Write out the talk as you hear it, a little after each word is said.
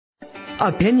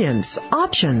Opinions,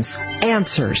 options,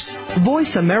 answers.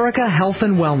 Voice America Health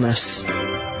and Wellness.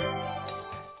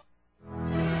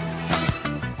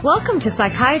 Welcome to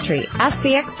Psychiatry, Ask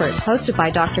the Expert, hosted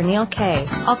by Dr. Neil Kaye.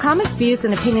 All comments, views,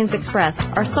 and opinions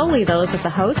expressed are solely those of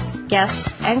the host,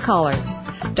 guests, and callers.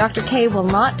 Dr. Kaye will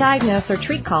not diagnose or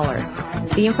treat callers.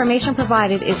 The information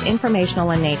provided is informational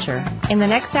in nature. In the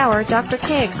next hour, Dr.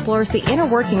 Kaye explores the inner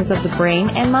workings of the brain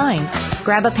and mind.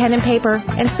 Grab a pen and paper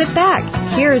and sit back.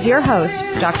 Here is your host,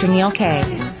 Dr. Neil Kaye.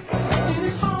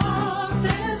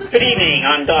 Good evening.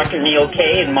 I'm Dr. Neil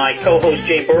Kaye and my co-host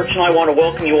Jay Birch, and I want to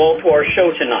welcome you all to our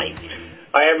show tonight.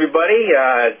 Hi, everybody.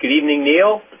 Good evening,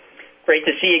 Neil. Great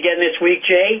to see you again this week,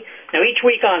 Jay. Now, each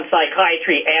week on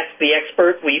Psychiatry Ask the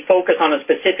Expert, we focus on a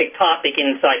specific topic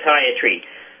in psychiatry.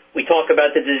 We talk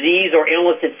about the disease or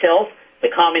illness itself,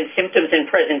 the common symptoms and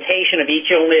presentation of each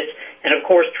illness, and, of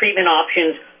course, treatment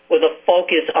options with a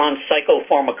focus on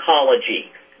psychopharmacology,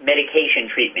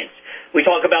 medication treatments. We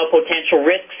talk about potential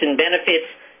risks and benefits,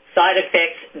 side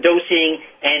effects, dosing,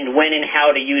 and when and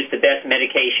how to use the best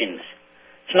medications.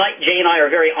 Tonight, Jay and I are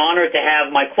very honored to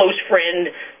have my close friend,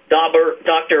 Dr.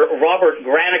 Robert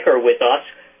Granacher, with us.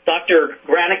 Dr.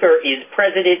 Granacher is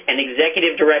President and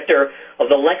Executive Director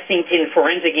of the Lexington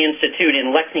Forensic Institute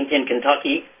in Lexington,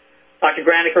 Kentucky. Dr.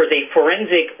 Granacher is a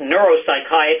forensic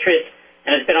neuropsychiatrist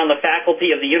and has been on the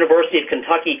faculty of the University of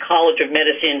Kentucky College of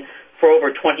Medicine for over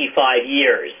 25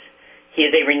 years. He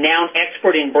is a renowned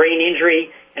expert in brain injury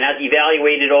and has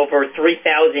evaluated over 3,000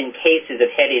 cases of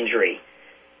head injury.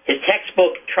 His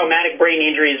textbook, Traumatic Brain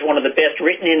Injury, is one of the best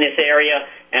written in this area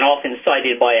and often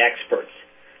cited by experts.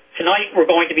 Tonight, we're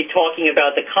going to be talking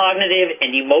about the cognitive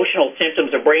and emotional symptoms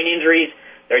of brain injuries,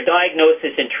 their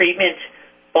diagnosis and treatment.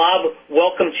 Bob,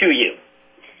 welcome to you.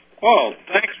 Well,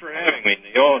 thanks for having me,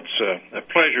 Neil. It's a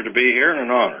pleasure to be here and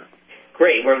an honor.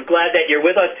 Great. We're glad that you're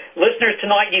with us. Listeners,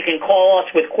 tonight you can call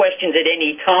us with questions at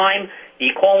any time.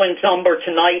 The call-in number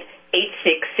tonight,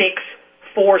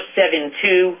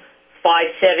 866-472-5792.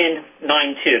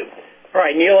 All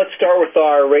right, Neil, let's start with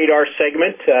our radar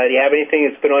segment. Do you have anything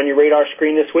that's been on your radar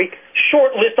screen this week?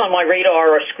 Short list on my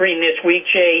radar screen this week,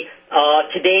 Jay.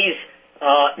 Today's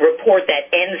report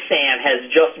that NSAM has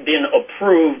just been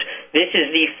approved. This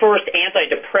is the first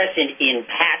antidepressant in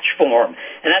patch form,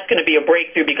 and that's going to be a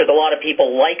breakthrough because a lot of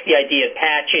people like the idea of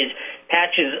patches.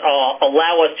 Patches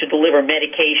allow us to deliver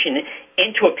medication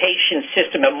into a patient's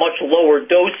system at much lower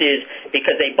doses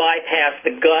because they bypass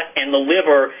the gut and the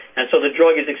liver, and so the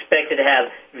drug is expected to have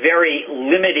very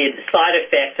limited side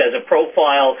effects as a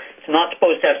profile. It's not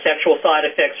supposed to have sexual side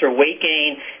effects or weight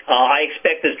gain. I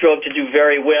expect this drug to do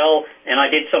very well, and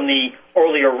I did some of the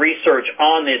earlier research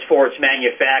on this for its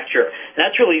manufacture. And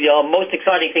that's really the most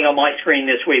exciting thing on my screen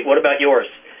this week. What about yours?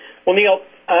 Well, Neil,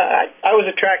 I was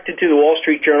attracted to the Wall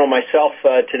Street Journal myself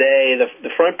today. The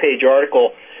front page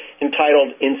article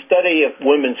entitled, "In Study of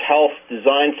Women's Health,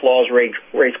 Design Flaws Raise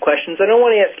Questions." And I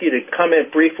want to ask you to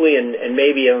comment briefly, and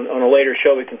maybe on a later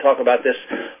show we can talk about this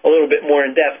a little bit more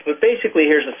in depth. But basically,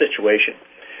 here's the situation.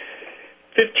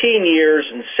 15 years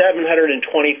and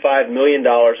 $725 million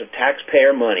of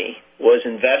taxpayer money was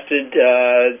invested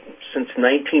since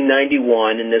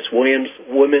 1991 in this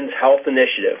Women's Health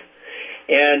Initiative.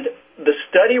 And the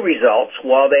study results,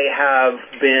 while they have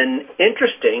been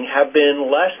interesting, have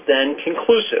been less than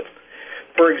conclusive.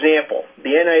 For example,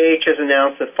 the NIH has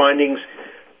announced that findings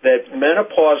that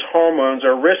menopause hormones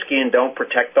are risky and don't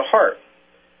protect the heart,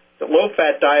 that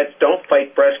low-fat diets don't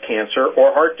fight breast cancer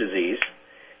or heart disease,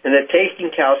 and that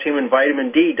taking calcium and vitamin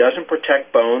D doesn't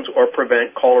protect bones or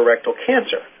prevent colorectal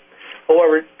cancer.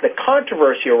 However, the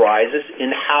controversy arises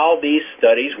in how these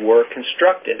studies were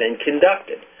constructed and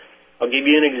conducted. I'll give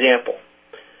you an example.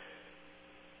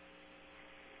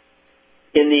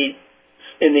 In the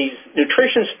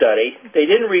nutrition study, they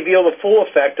didn't reveal the full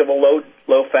effect of a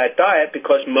low-fat diet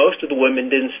because most of the women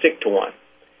didn't stick to one.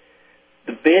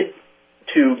 The bid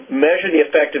to measure the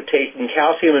effect of taking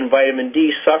calcium and vitamin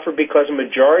D suffered because a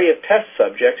majority of test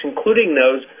subjects, including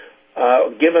those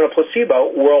given a placebo,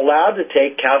 were allowed to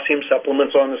take calcium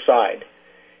supplements on the side.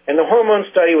 And the hormone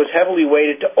study was heavily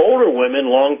weighted to older women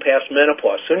long past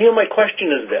menopause. So, Neil, my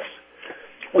question is this.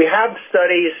 We have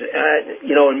studies,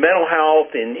 in mental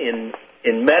health, in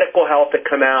medical health that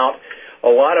come out. A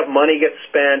lot of money gets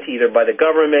spent either by the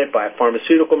government, by a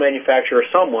pharmaceutical manufacturer, or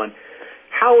someone.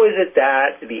 How is it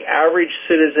that the average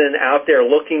citizen out there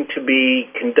looking to be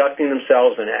conducting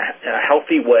themselves in a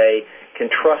healthy way can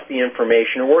trust the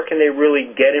information, or where can they really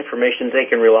get information they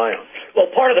can rely on? Well,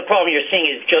 part of the problem you're seeing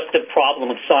is just the problem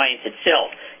of science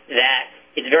itself, that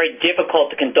it's very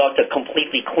difficult to conduct a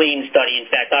completely clean study. In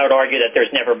fact, I would argue that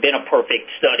there's never been a perfect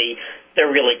study. there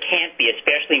really can't be,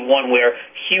 especially one where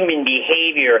human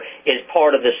behavior is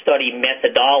part of the study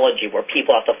methodology, where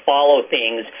people have to follow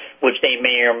things which they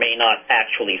may or may not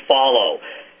actually follow.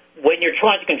 When you're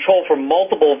trying to control for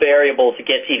multiple variables, it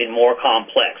gets even more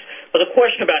complex. But the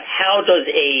question about how does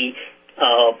a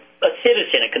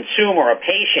citizen, a consumer, a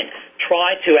patient,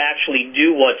 try to actually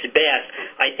do what's best,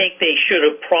 I think they should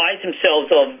apprise themselves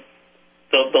of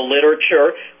the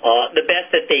literature the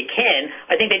best that they can.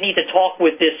 I think they need to talk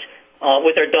with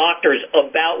their doctors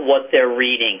about what they're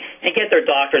reading and get their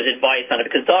doctor's advice on it,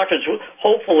 because doctors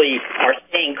hopefully are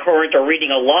staying current or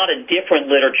reading a lot of different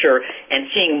literature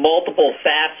and seeing multiple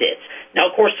facets. Now,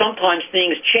 of course, sometimes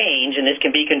things change, and this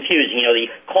can be confusing. You know,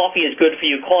 the coffee is good for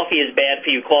you, coffee is bad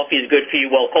for you, coffee is good for you,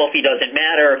 well, coffee doesn't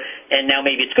matter, and now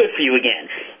maybe it's good for you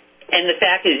again. And the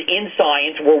fact is, in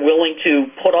science, we're willing to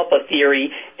put up a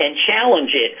theory and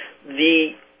challenge it.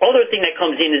 The other thing that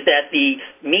comes in is that the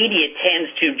media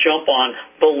tends to jump on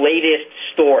the latest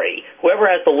story. Whoever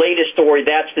has the latest story,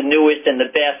 that's the newest and the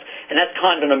best, and that's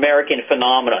kind of an American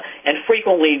phenomenon. And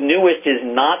frequently, newest is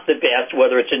not the best,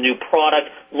 whether it's a new product,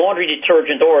 laundry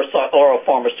detergent, or a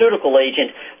pharmaceutical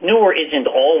agent. Newer isn't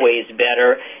always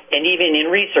better. And even in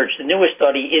research, the newest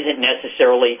study isn't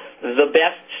necessarily the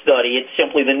best study. It's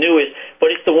simply the newest,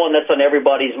 but it's the one that's on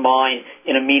everybody's mind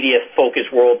in a media-focused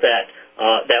world that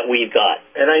we've got.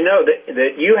 And I know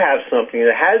that you have something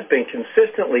that has been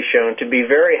consistently shown to be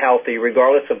very healthy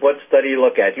regardless of what study you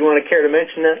look at. Do you want to care to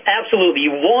mention that?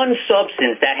 Absolutely. One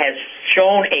substance that has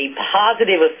shown a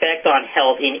positive effect on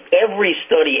health in every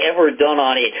study ever done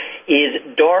on it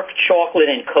is dark chocolate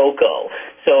and cocoa.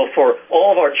 So for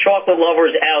all of our chocolate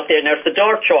lovers out there, now it's the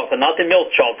dark chocolate, not the milk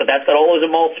chocolate. That's got all those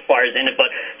emulsifiers in it, but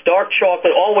dark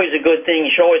chocolate, always a good thing.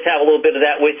 You should always have a little bit of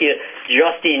that with you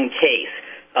just in case.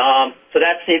 So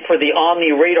that's it for the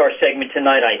Omni Radar segment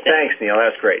tonight, I think. Thanks, Neil.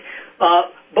 That's great.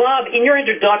 Bob, in your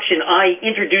introduction, I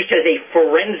introduced you as a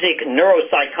forensic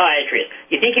neuropsychiatrist.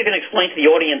 You think you can explain to the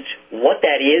audience what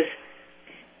that is?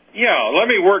 Yeah, let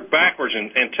me work backwards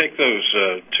and take those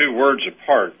two words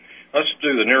apart. Let's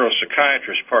do the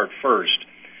neuropsychiatrist part first.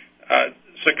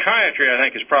 Psychiatry, I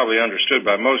think, is probably understood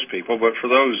by most people, but for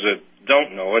those that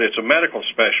don't know it, it's a medical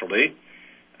specialty.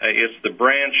 It's the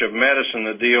branch of medicine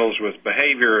that deals with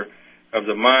behavior of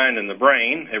the mind and the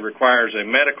brain. It requires a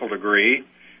medical degree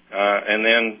and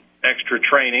then extra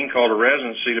training called a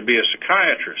residency to be a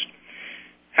psychiatrist.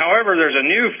 However, there's a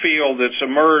new field that's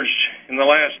emerged in the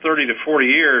last 30 to 40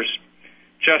 years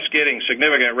just getting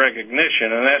significant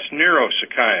recognition, and that's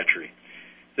neuropsychiatry.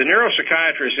 The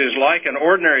neuropsychiatrist is like an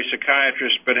ordinary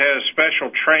psychiatrist but has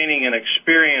special training and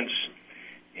experience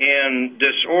in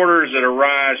disorders that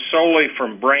arise solely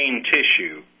from brain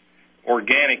tissue,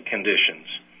 organic conditions,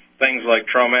 things like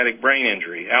traumatic brain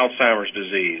injury, Alzheimer's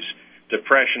disease,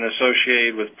 depression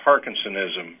associated with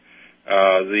Parkinsonism,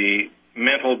 the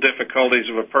mental difficulties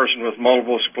of a person with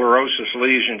multiple sclerosis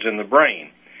lesions in the brain.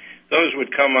 Those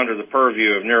would come under the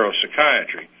purview of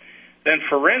neuropsychiatry. Then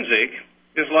forensic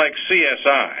is like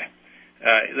CSI.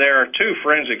 There are two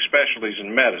forensic specialties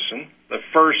in medicine. The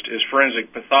first is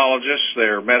forensic pathologists.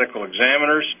 They're medical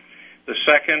examiners. The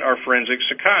second are forensic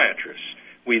psychiatrists.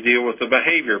 We deal with the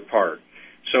behavior part.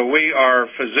 So we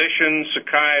are physicians,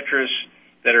 psychiatrists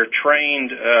that are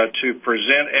trained to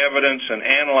present evidence and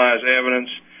analyze evidence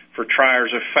for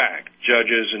triers of fact,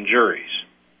 judges and juries.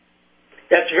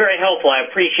 That's very helpful. I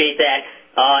appreciate that.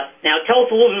 Now tell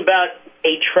us a little bit about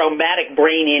a traumatic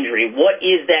brain injury. What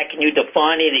is that? Can you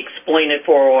define it, explain it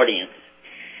for our audience?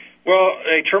 Well,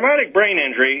 a traumatic brain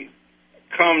injury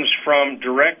comes from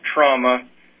direct trauma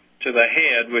to the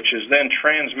head, which is then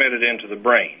transmitted into the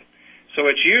brain. So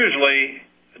it's usually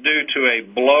due to a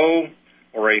blow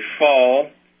or a fall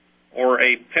or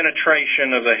a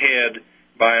penetration of the head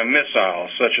by a missile,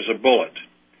 such as a bullet.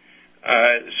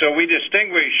 So we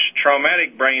distinguish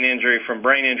traumatic brain injury from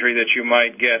brain injury that you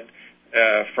might get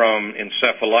from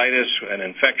encephalitis, an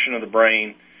infection of the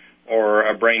brain, or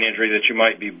a brain injury that you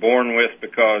might be born with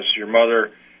because your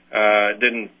mother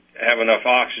didn't have enough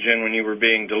oxygen when you were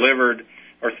being delivered,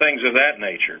 or things of that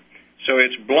nature. So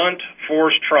it's blunt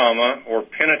force trauma or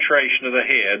penetration of the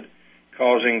head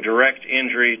causing direct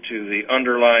injury to the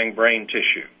underlying brain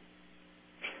tissue.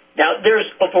 Now, there's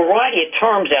a variety of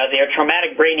terms out there.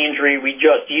 Traumatic brain injury, we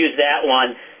just used that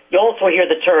one. You also hear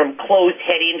the term closed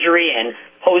head injury and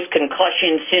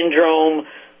post-concussion syndrome.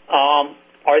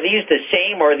 Are these the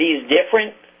same or are these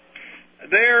different?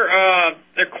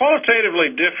 They're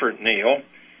qualitatively different, Neil.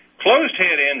 Closed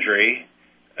head injury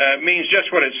means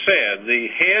just what it said. The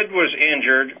head was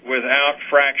injured without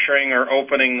fracturing or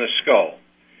opening the skull.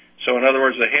 So in other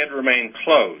words, the head remained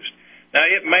closed. Now,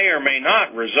 it may or may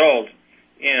not result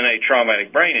in a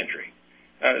traumatic brain injury.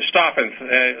 Stop and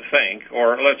think,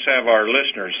 or let's have our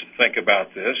listeners think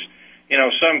about this. You know,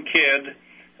 some kid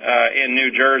in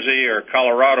New Jersey or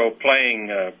Colorado playing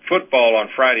football on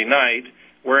Friday night,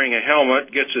 wearing a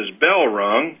helmet, gets his bell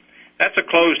rung. That's a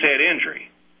closed head injury.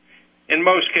 In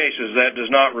most cases, that does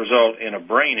not result in a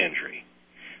brain injury.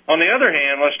 On the other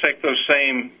hand, let's take those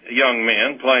same young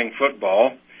men playing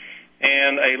football,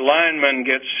 and a lineman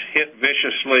gets hit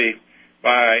viciously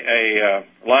by a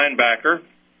linebacker,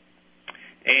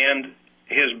 and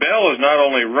his bell is not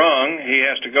only rung, he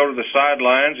has to go to the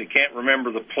sidelines. He can't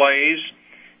remember the plays.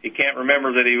 He can't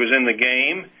remember that he was in the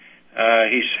game.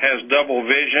 He has double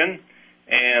vision,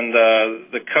 and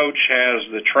the coach has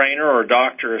the trainer or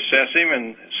doctor assess him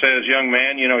and says, young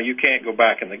man, you know, you can't go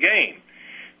back in the game.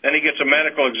 Then he gets a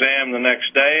medical exam the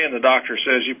next day, and the doctor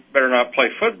says, you better not play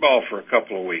football for a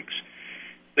couple of weeks.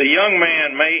 The young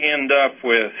man may end up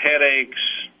with headaches,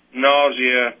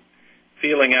 nausea,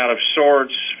 feeling out of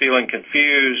sorts, feeling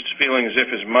confused, feeling as if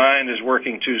his mind is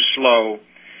working too slow.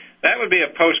 That would be a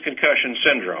post-concussion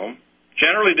syndrome,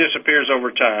 generally disappears over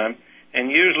time,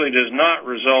 and usually does not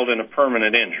result in a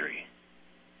permanent injury.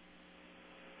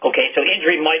 Okay, so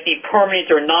injury might be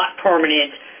permanent or not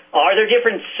permanent. Are there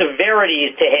different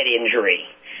severities to head injury?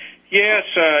 Yes,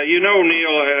 you know,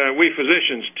 Neil, we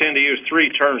physicians tend to use three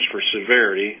terms for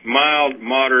severity: mild,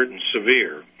 moderate, and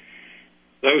severe.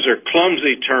 Those are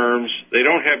clumsy terms. They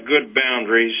don't have good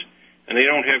boundaries, and they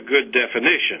don't have good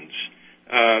definitions.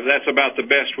 That's about the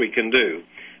best we can do.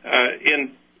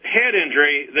 In head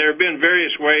injury, there have been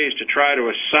various ways to try to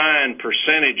assign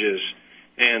percentages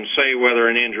and say whether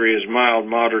an injury is mild,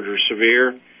 moderate, or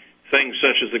severe. Things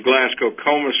such as the Glasgow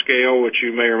Coma Scale, which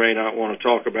you may or may not want to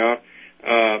talk about,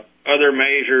 other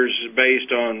measures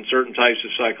based on certain types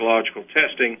of psychological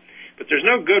testing. But there's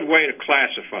no good way to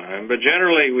classify them, but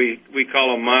generally we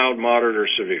call them mild, moderate, or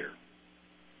severe.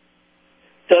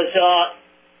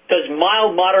 Does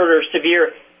mild, moderate, or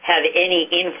severe have any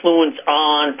influence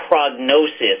on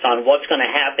prognosis, on what's going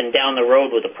to happen down the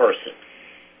road with a person?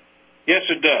 Yes,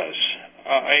 it does.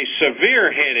 A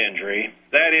severe head injury,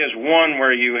 that is one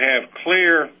where you have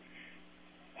clear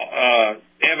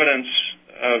evidence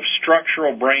of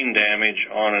structural brain damage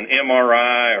on an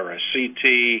MRI or a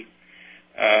CT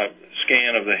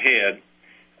scan of the head,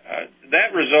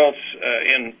 that results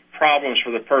in problems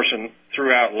for the person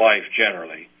throughout life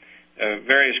generally.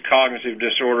 Various cognitive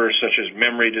disorders such as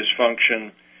memory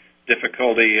dysfunction,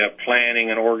 difficulty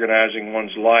planning and organizing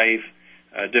one's life,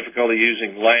 difficulty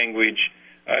using language,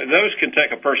 those can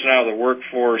take a person out of the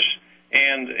workforce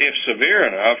and, if severe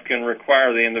enough, can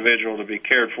require the individual to be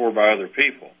cared for by other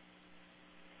people.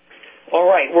 All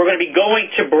right, we're going to be going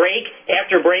to break.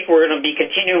 After break, we're going to be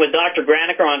continuing with Dr.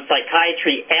 Granacher on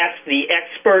Psychiatry Ask the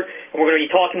Expert, and we're going to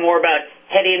be talking more about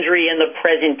head injury and the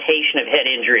presentation of head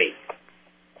injury.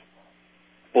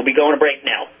 We'll be going to break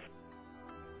now.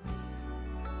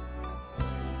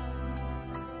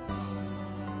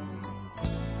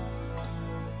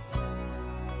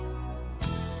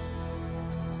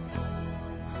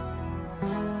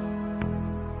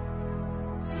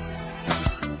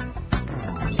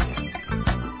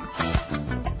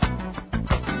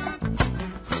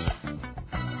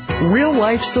 Real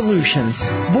Life Solutions.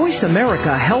 Voice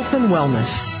America Health and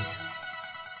Wellness.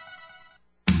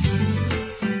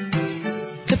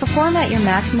 To perform at your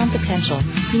maximum potential,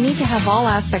 you need to have all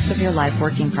aspects of your life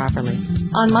working properly.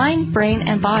 On Mind, Brain,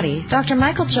 and Body, Dr.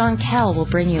 Michael John Kell will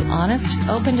bring you honest,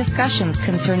 open discussions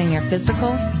concerning your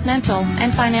physical, mental,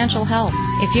 and financial health.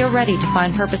 If you're ready to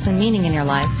find purpose and meaning in your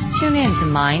life, tune in to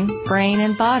Mind, Brain,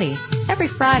 and Body every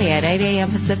Friday at 8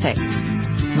 a.m. Pacific.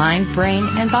 Mind, Brain,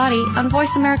 and Body on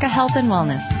Voice America Health and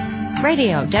Wellness.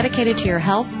 Radio dedicated to your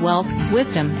health, wealth,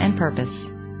 wisdom, and purpose.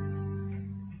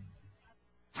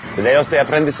 Videos de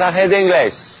aprendizaje de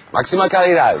inglés. Máxima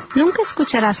calidad. Nunca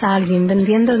escucharás a alguien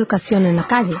vendiendo educación en la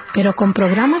calle, pero con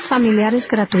programas familiares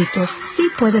gratuitos sí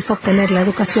puedes obtener la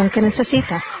educación que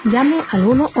necesitas. Llame al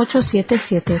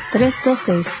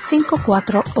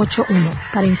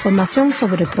 1-877-326-5481 para información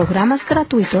sobre programas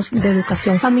gratuitos de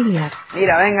educación familiar.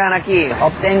 Mira, vengan aquí.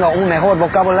 Obtengo un mejor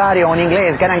vocabulario en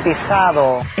inglés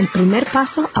garantizado. El primer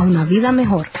paso a una vida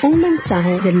mejor. Un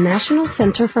mensaje del National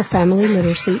Center for Family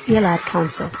Literacy y el Ad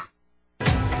Council.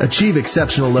 Achieve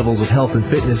exceptional levels of health and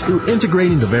fitness through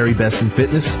integrating the very best in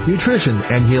fitness, nutrition,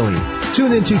 and healing.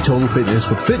 Tune into Total Fitness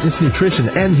with fitness, nutrition,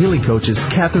 and healing coaches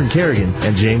Katherine Kerrigan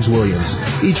and James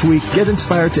Williams. Each week, get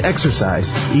inspired to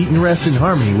exercise, eat and rest in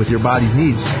harmony with your body's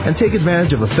needs, and take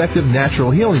advantage of effective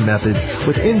natural healing methods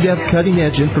with in-depth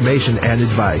cutting-edge information and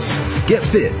advice. Get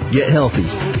fit, get healthy,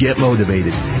 get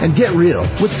motivated, and get real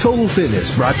with Total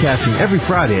Fitness, broadcasting every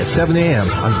Friday at 7 a.m.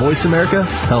 on Voice America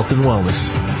Health and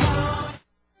Wellness.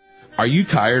 Are you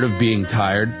tired of being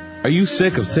tired? Are you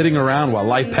sick of sitting around while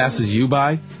life passes you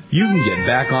by? You can get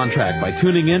back on track by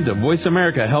tuning in to Voice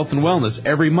America Health and Wellness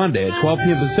every Monday at 12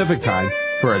 p.m. Pacific Time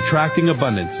for Attracting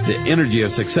Abundance, the Energy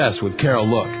of Success with Carol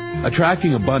Look.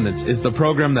 Attracting Abundance is the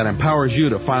program that empowers you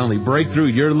to finally break through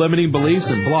your limiting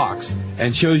beliefs and blocks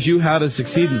and shows you how to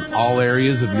succeed in all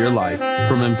areas of your life,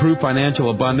 from improved financial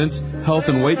abundance, health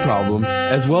and weight problems,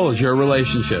 as well as your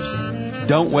relationships.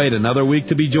 Don't wait another week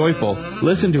to be joyful.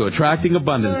 Listen to Attracting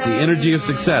Abundance, the Energy of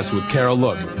Success with Carol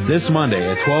Look this Monday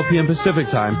at 12 p.m. Pacific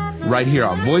Time right here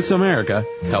on Voice America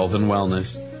Health and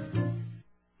Wellness.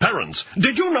 Parents,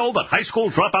 did you know that high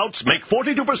school dropouts make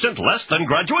 42% less than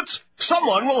graduates?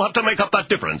 Someone will have to make up that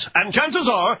difference, and chances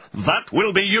are that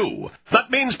will be you. That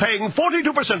means paying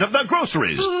 42% of their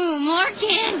groceries. Ooh, more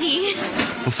candy.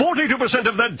 42%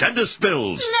 of their dentist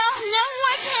bills. No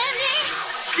more candy.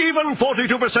 Even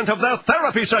 42% of their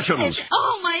therapy sessions. It's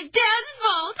all my dad's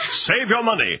fault. Save your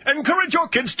money. Encourage your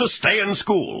kids to stay in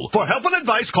school. For help and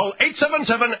advice, call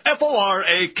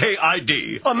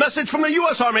 877-FORAKID. A message from the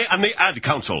U.S. Army and the Ad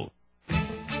Council.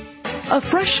 A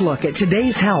fresh look at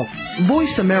today's health.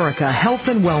 Voice America Health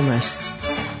and Wellness.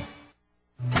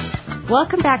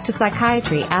 Welcome back to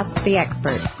Psychiatry, Ask the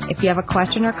Expert. If you have a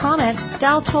question or comment,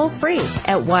 dial toll-free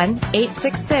at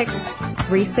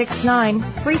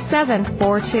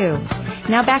 1-866-369-3742.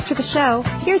 Now back to the show.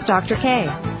 Here's Dr. Kaye.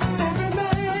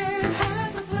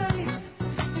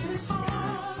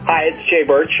 Hi, it's Jay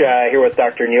Birch here with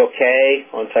Dr. Neil Kaye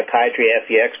on Psychiatry, Ask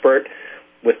the Expert,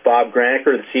 with Bob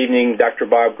Granacher. This evening, Dr.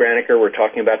 Bob Granacher, we're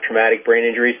talking about traumatic brain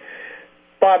injuries.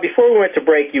 Bob, before we went to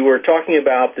break, you were talking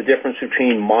about the difference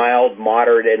between mild,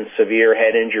 moderate, and severe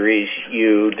head injuries.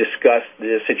 You discussed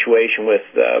the situation with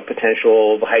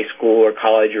potential high school or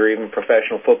college or even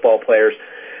professional football players.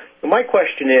 My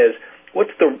question is,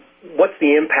 what's the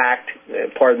impact,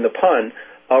 pardon the pun,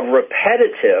 of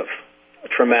repetitive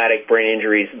traumatic brain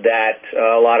injuries that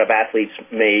a lot of athletes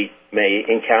may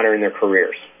encounter in their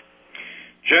careers?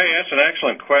 Jay, that's an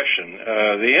excellent question.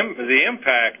 The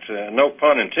impact, no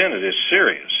pun intended, is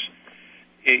serious.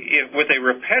 With a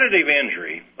repetitive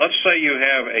injury, let's say you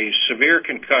have a severe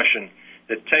concussion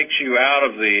that takes you out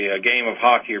of the game of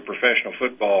hockey or professional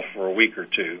football for a week or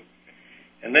two,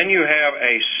 and then you have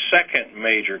a second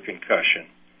major concussion,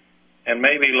 and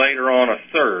maybe later on a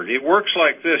third. It works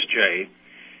like this, Jay.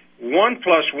 1 +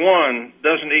 1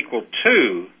 doesn't equal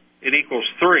 2, it equals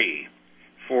 3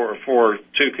 for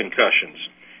 2 concussions.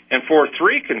 And for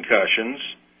 3 concussions,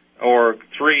 or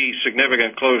 3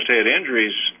 significant closed head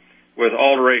injuries with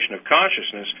alteration of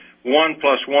consciousness, 1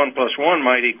 + 1 + 1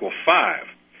 might equal 5.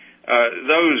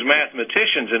 Those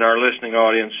mathematicians in our listening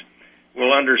audience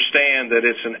will understand that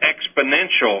it's an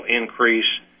exponential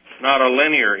increase, not a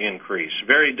linear increase.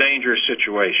 Very dangerous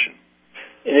situation.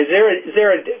 And is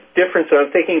there a difference? I'm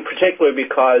thinking particularly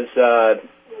because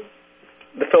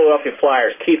the Philadelphia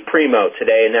Flyers, Keith Primo,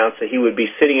 today announced that he would be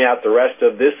sitting out the rest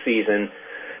of this season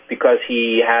because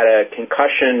he had a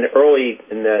concussion early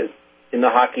in the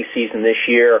hockey season this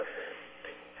year,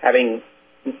 having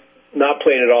not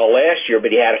played at all last year,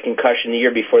 but he had a concussion the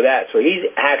year before that. So he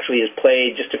actually has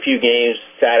played just a few games,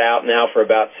 sat out now for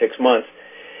about 6 months.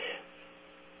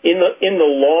 In the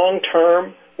long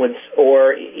term,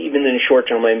 or even in the short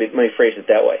term, let me phrase it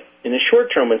that way. In the short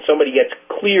term, when somebody gets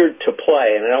cleared to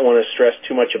play, and I don't want to stress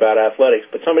too much about athletics,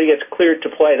 but somebody gets cleared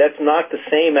to play, that's not the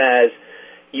same as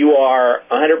you are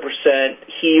 100%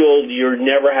 healed, you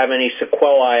never have any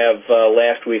sequelae of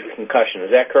last week's concussion.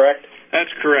 Is that correct? That's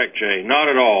correct, Jay.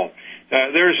 Not at all.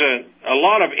 There's a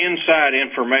lot of inside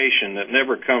information that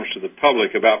never comes to the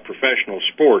public about professional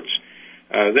sports.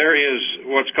 There is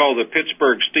what's called the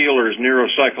Pittsburgh Steelers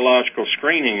neuropsychological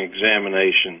screening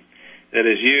examination that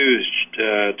is used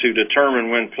to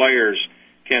determine when players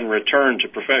can return to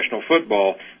professional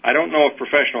football. I don't know if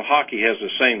professional hockey has the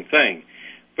same thing,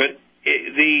 but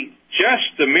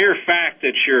just the mere fact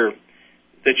that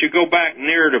you go back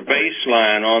near to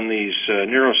baseline on these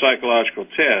neuropsychological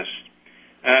tests,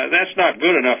 that's not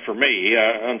good enough for me.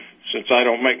 Since I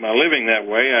don't make my living that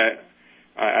way,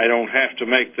 I don't have to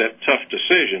make that tough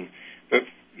decision. But,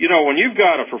 when you've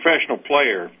got a professional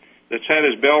player that's had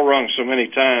his bell rung so many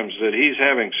times that he's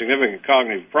having significant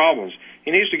cognitive problems,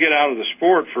 he needs to get out of the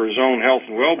sport for his own health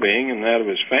and well-being and that of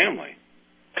his family.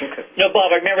 Okay.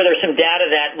 Bob, I remember there's some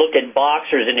data that looked at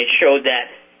boxers, and it showed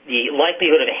that the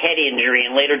likelihood of head injury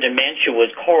and later dementia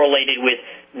was correlated with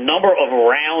number of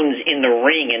rounds in the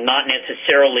ring and not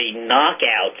necessarily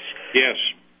knockouts. Yes.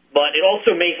 But it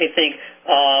also makes me think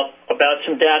about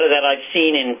some data that I've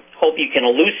seen and hope you can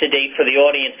elucidate for the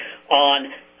audience on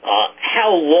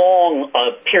how long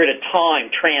a period of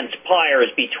time transpires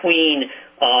between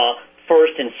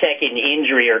first and second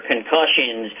injury or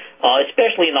concussions,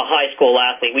 especially in the high school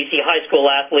athlete. We see high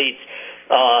school athletes,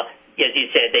 as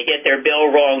you said, they get their bell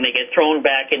rung, they get thrown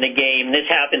back in the game. This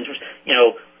happens,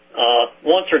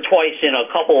 once or twice in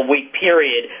a couple of week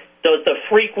period. Does the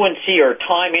frequency or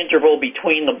time interval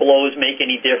between the blows make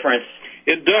any difference?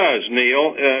 It does,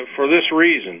 Neil, for this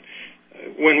reason.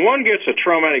 When one gets a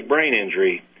traumatic brain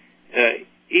injury,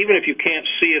 even if you can't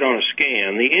see it on a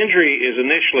scan, the injury is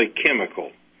initially chemical.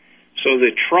 So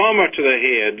the trauma to the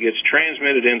head gets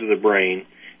transmitted into the brain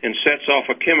and sets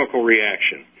off a chemical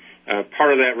reaction.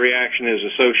 Part of that reaction is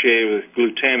associated with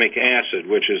glutamic acid,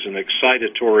 which is an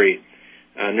excitatory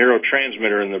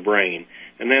neurotransmitter in the brain.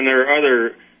 And then there are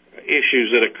other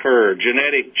issues that occur.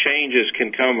 Genetic changes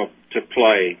can come to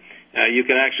play. You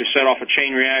can actually set off a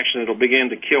chain reaction that will begin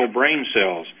to kill brain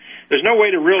cells. There's no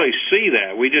way to really see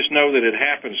that. We just know that it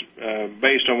happens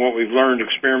based on what we've learned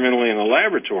experimentally in the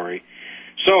laboratory.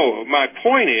 So my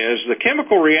point is the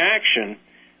chemical reaction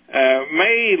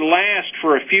may last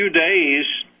for a few days,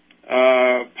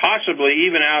 possibly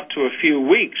even out to a few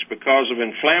weeks because of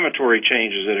inflammatory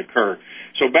changes that occur.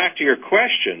 So back to your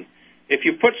question, if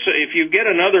you get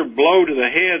another blow to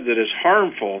the head that is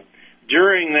harmful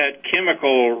during that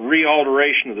chemical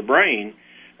realteration of the brain,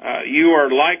 you are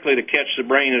likely to catch the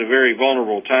brain at a very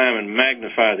vulnerable time and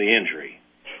magnify the injury.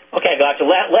 Okay, gotcha.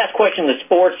 Last question in the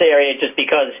sports area, just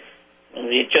because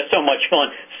it's just so much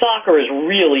fun. Soccer is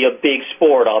really a big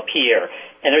sport up here,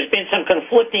 and there's been some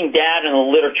conflicting data in the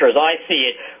literature, as I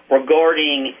see it,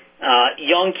 regarding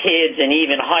young kids and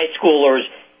even high schoolers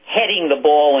heading the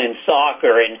ball in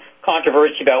soccer, and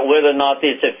controversy about whether or not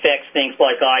this affects things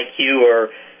like IQ or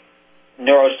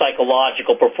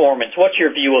neuropsychological performance. What's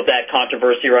your view of that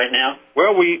controversy right now?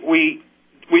 Well, we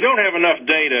don't have enough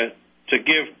data to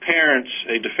give parents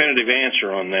a definitive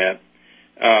answer on that.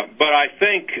 But I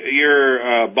think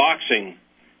your boxing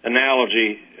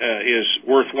analogy is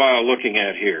worthwhile looking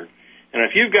at here. And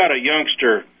if you've got a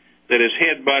youngster that is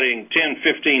headbutting 10,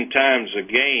 15 times a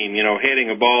game, heading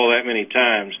a ball that many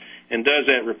times, and does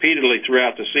that repeatedly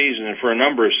throughout the season and for a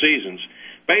number of seasons,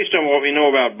 based on what we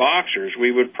know about boxers,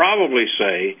 we would probably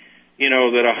say,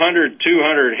 that 100,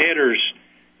 200 headers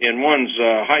in one's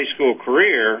high school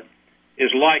career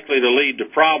is likely to lead to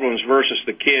problems versus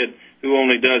the kid who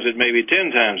only does it maybe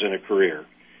 10 times in a career.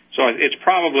 So it's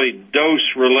probably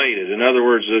dose-related. In other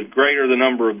words, the greater the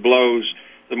number of blows,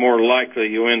 the more likely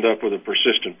you end up with a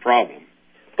persistent problem.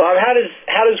 Bob, how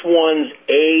does one's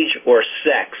age or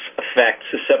sex affect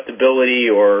susceptibility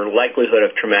or likelihood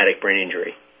of traumatic brain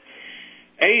injury?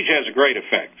 Age has a great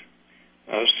effect.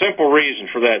 A simple reason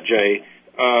for that, Jay.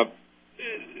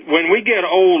 When we get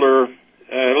older,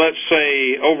 let's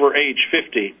say over age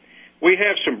 50, we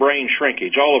have some brain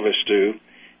shrinkage. All of us do.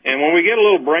 And when we get a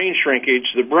little brain shrinkage,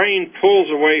 the brain pulls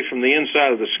away from the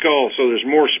inside of the skull, so there's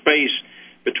more space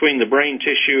between the brain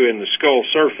tissue and the skull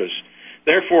surface.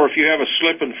 Therefore, if you have a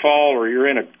slip and fall or you're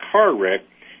in a car wreck,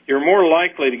 you're more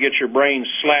likely to get your brain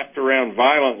slapped around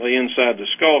violently inside the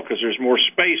skull because there's more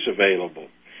space available.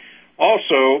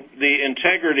 Also, the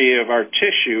integrity of our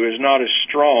tissue is not as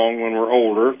strong when we're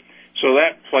older, so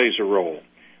that plays a role.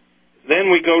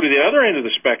 Then we go to the other end of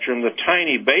the spectrum. The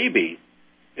tiny baby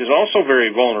is also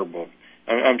very vulnerable.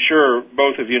 I'm sure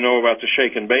both of you know about the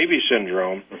shaken baby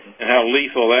syndrome and how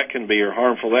lethal that can be or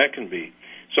harmful that can be.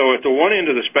 So at the one end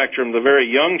of the spectrum, the very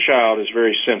young child is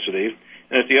very sensitive,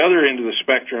 and at the other end of the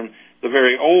spectrum, the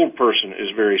very old person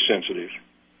is very sensitive.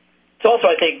 It's also,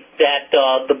 I think, that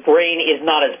the brain is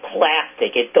not as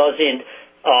plastic. It doesn't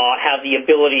have the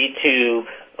ability to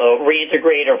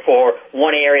reintegrate or for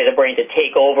one area of the brain to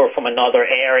take over from another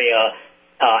area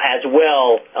as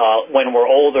well when we're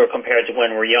older compared to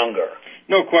when we're younger.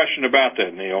 No question about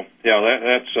that, Neil. Yeah,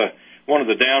 that's one of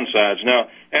the downsides. Now,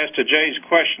 as to Jay's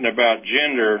question about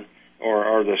gender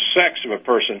or the sex of a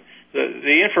person,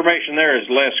 the information there is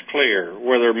less clear,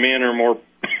 whether men are more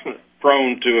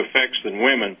prone to effects than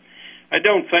women. I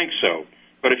don't think so.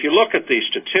 But if you look at the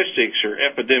statistics or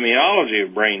epidemiology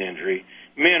of brain injury,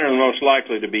 men are the most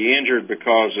likely to be injured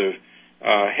because of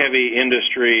heavy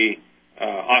industry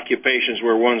occupations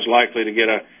where one's likely to get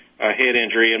a head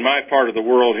injury. In my part of the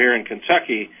world here in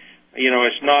Kentucky,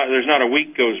 there's not a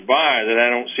week goes by that I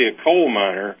don't see a coal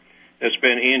miner that's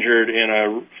been injured in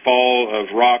a fall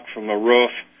of rock from a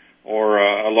roof or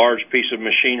a large piece of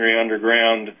machinery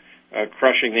underground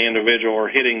crushing the individual or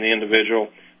hitting the individual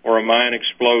or a mine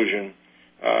explosion.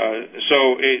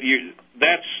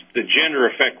 That's the gender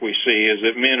effect we see, is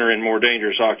that men are in more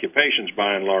dangerous occupations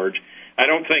by and large. I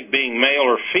don't think being male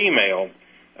or female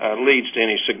leads to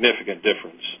any significant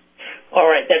difference. All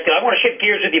right, that's good. I want to shift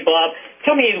gears with you, Bob.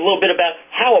 Tell me a little bit about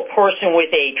how a person with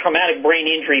a traumatic brain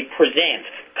injury presents.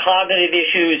 Cognitive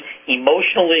issues,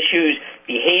 emotional issues,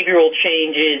 behavioral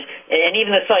changes, and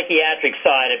even the psychiatric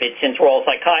side of it, since we're all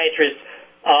psychiatrists.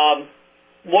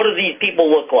 What do these people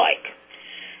look like?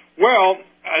 Well,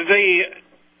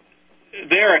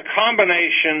 they're a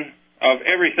combination of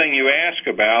everything you ask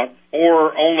about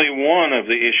or only one of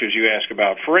the issues you ask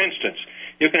about. For instance,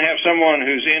 you can have someone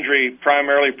whose injury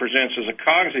primarily presents as a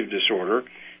cognitive disorder,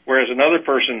 whereas another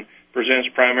person presents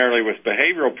primarily with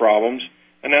behavioral problems,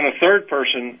 and then a third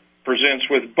person presents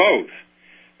with both.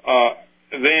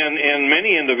 Then in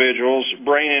many individuals,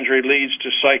 brain injury leads to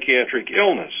psychiatric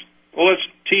illness. Well, let's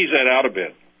tease that out a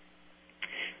bit.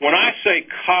 When I say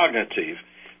cognitive,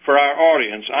 for our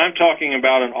audience, I'm talking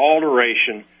about an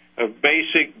alteration of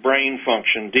basic brain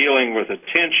function dealing with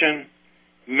attention,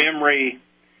 memory,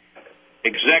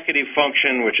 executive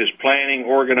function, which is planning,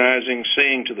 organizing,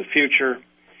 seeing to the future,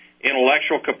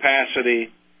 intellectual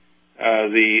capacity,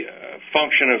 the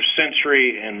function of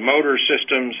sensory and motor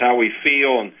systems, how we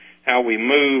feel and how we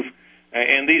move,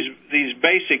 and these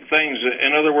basic things,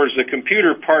 in other words, the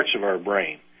computer parts of our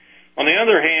brain. On the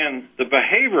other hand, the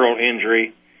behavioral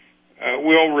injury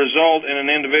will result in an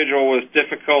individual with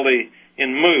difficulty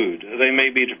in mood. They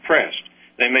may be depressed.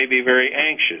 They may be very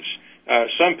anxious.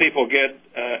 Some people get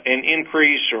an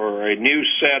increase or a new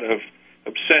set of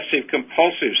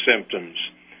obsessive-compulsive symptoms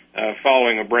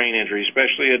following a brain injury,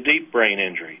 especially a deep brain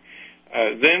injury.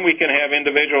 Then we can have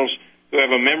individuals who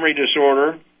have a memory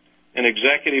disorder, an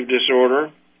executive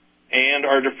disorder, and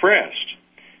are depressed.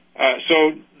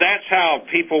 So that's how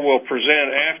people will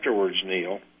present afterwards,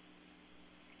 Neil.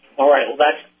 All right, well,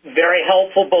 that's very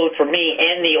helpful both for me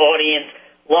and the audience.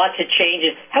 Lots of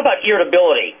changes. How about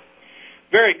irritability?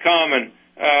 Very common.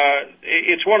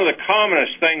 It's one of the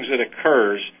commonest things that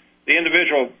occurs. The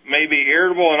individual may be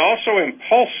irritable and also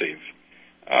impulsive.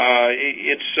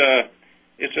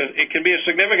 It can be a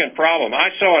significant problem. I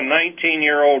saw a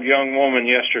 19-year-old young woman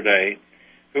yesterday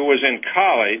who was in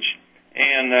college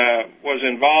and was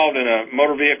involved in a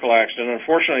motor vehicle accident.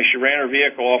 Unfortunately, she ran her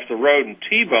vehicle off the road and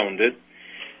T-boned it.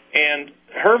 And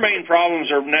her main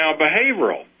problems are now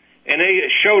behavioral. And they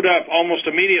showed up almost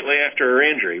immediately after her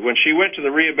injury. When she went to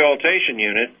the rehabilitation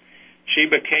unit, she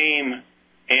became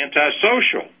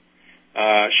antisocial.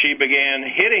 She began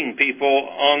hitting people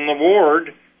on the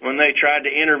ward when they tried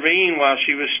to intervene while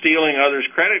she was stealing others'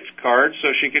 credit cards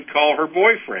so she could call her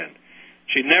boyfriend.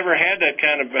 She'd never had that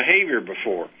kind of behavior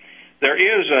before. There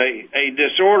is a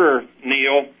disorder,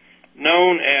 Neil,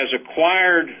 known as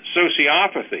acquired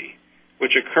sociopathy,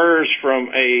 which occurs from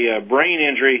a brain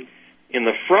injury in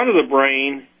the front of the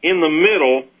brain, in the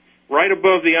middle, right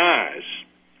above the eyes,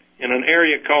 in an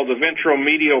area called the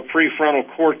ventromedial prefrontal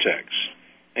cortex.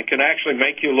 It can actually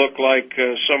make you look like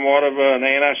somewhat of an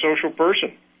antisocial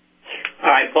person. All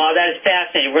right, Bob, that is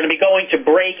fascinating. We're going to be going to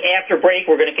break. After break,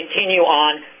 we're going to continue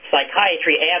on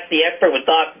Psychiatry Ask the Expert with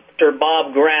Dr.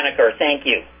 Bob Granacher. Thank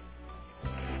you.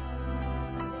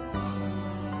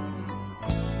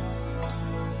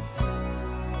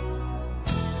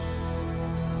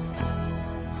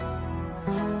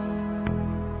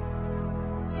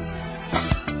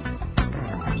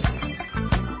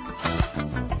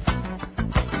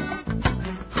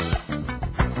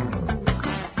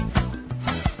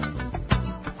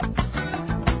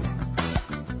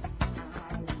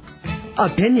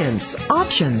 Opinions,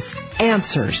 options,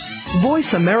 answers.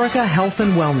 Voice America Health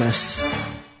and Wellness.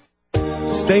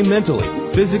 Stay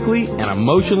mentally, physically, and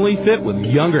emotionally fit with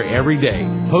Younger Every Day.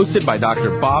 Hosted by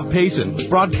Dr. Bob Payson.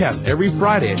 Broadcast every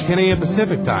Friday at 10 a.m.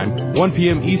 Pacific Time, 1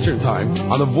 p.m. Eastern Time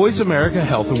on the Voice America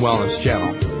Health and Wellness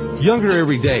channel. Younger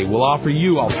Every Day will offer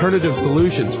you alternative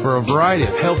solutions for a variety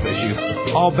of health issues,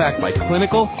 all backed by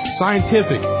clinical,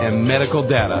 scientific, and medical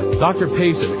data. Dr.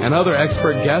 Payson and other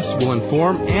expert guests will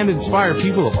inform and inspire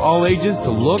people of all ages to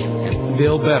look and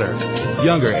feel better.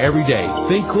 Younger Every Day.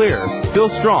 Think clear, feel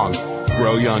strong,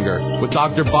 grow younger. With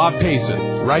Dr. Bob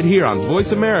Payson, right here on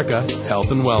Voice America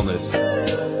Health and Wellness.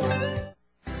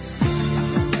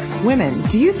 Women,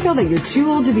 do you feel that you're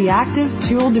too old to be active,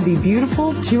 too old to be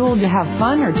beautiful, too old to have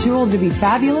fun, or too old to be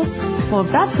fabulous? Well,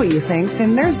 if that's what you think,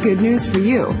 then there's good news for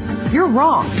you. You're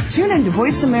wrong. Tune in to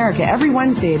Voice America every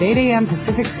Wednesday at 8 a.m.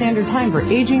 Pacific Standard Time for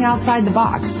Aging Outside the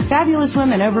Box, Fabulous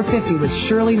Women Over 50 with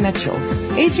Shirley Mitchell.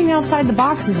 Aging Outside the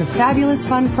Box is a fabulous,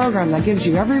 fun program that gives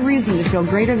you every reason to feel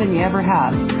greater than you ever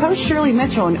have. Host Shirley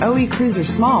Mitchell and OE Cruiser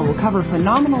Small will cover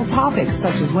phenomenal topics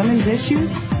such as women's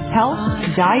issues,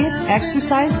 health, diet,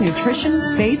 exercise,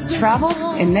 nutrition, faith, travel,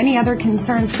 and many other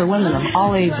concerns for women of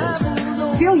all ages.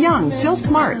 Feel young, feel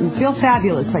smart, and feel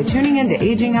fabulous by tuning in to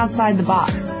Aging Outside the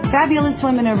Box. Fabulous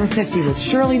Women Over 50 with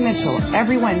Shirley Mitchell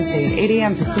every Wednesday at 8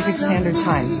 a.m. Pacific Standard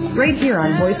Time. Right here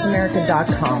on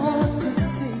VoiceAmerica.com.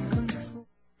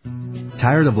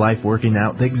 Tired of life working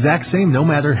out the exact same no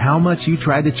matter how much you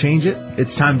try to change it?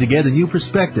 It's time to get a new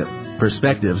perspective.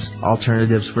 Perspectives,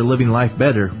 Alternatives for Living Life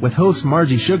Better, with host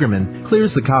Margie Sugarman,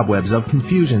 clears the cobwebs of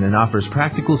confusion and offers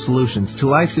practical solutions to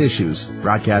life's issues.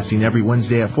 Broadcasting every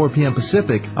Wednesday at 4 p.m.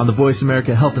 Pacific on the Voice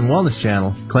America Health and Wellness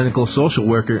Channel, clinical social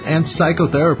worker and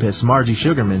psychotherapist Margie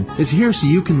Sugarman is here so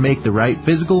you can make the right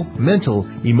physical, mental,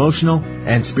 emotional,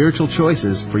 and spiritual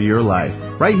choices for your life.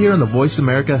 Right here on the Voice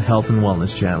America Health and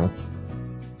Wellness Channel.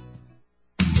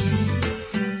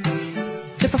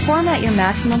 To perform at your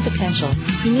maximum potential,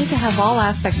 you need to have all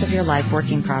aspects of your life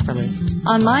working properly.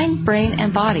 On Mind, Brain,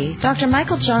 and Body, Dr.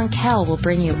 Michael John Kell will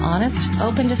bring you honest,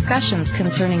 open discussions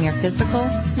concerning your physical,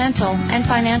 mental, and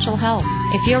financial health.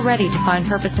 If you're ready to find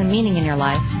purpose and meaning in your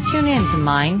life, tune in to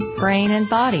Mind, Brain, and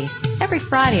Body every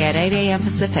Friday at 8 a.m.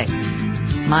 Pacific.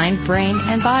 Mind, Brain,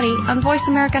 and Body on Voice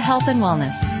America Health and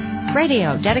Wellness.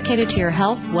 Radio dedicated to your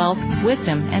health, wealth,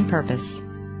 wisdom, and purpose.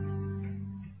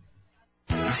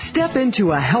 Step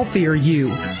into a healthier you.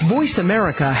 Voice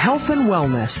America Health and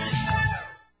Wellness.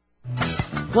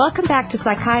 Welcome back to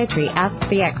Psychiatry Ask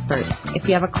the Expert. If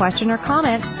you have a question or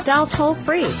comment, dial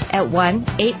toll-free at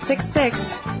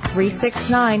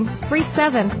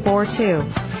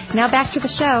 1-866-369-3742. Now back to the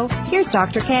show. Here's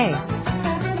Dr. Kaye.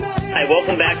 Hi,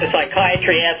 welcome back to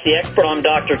Psychiatry Ask the Expert. I'm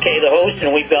Dr. Kaye, the host,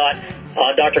 and we've got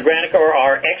Dr. Granacher,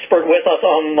 our expert, with us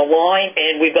on the line,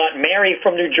 and we've got Mary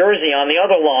from New Jersey on the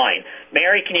other line.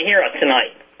 Mary, can you hear us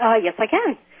tonight? Yes, I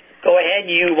can. Go ahead.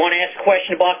 You want to ask a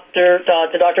question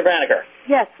to Dr. Granacher?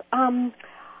 Yes. I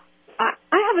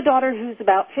have a daughter who's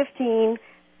about 15,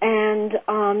 and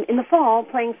in the fall,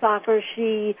 playing soccer,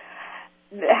 she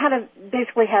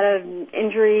basically had an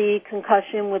injury,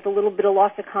 concussion with a little bit of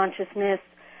loss of consciousness.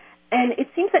 And it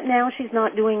seems that now she's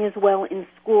not doing as well in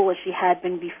school as she had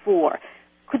been before.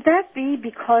 Could that be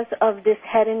because of this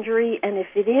head injury? And if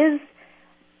it is,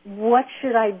 what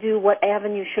should I do? What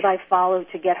avenue should I follow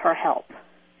to get her help?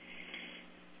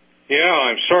 Yeah,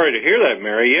 I'm sorry to hear that,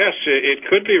 Mary. Yes, it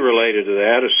could be related to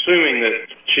that, assuming that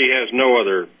she has no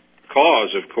other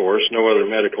cause, of course, no other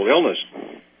medical illness.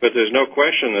 But there's no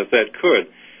question that could.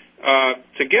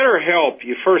 To get her help,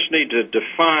 you first need to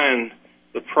define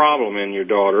the problem in your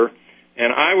daughter.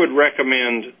 And I would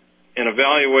recommend an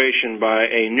evaluation by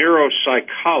a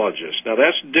neuropsychologist. Now,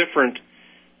 that's different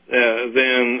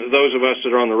than those of us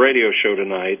that are on the radio show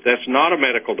tonight. That's not a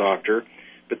medical doctor,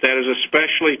 but that is a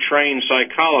specially trained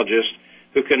psychologist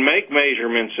who can make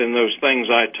measurements in those things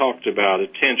I talked about,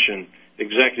 attention,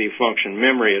 executive function,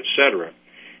 memory, etc.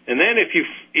 And then if you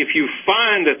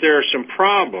find that there are some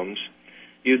problems,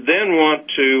 you then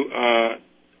want to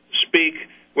speak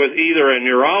with either a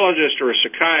neurologist or a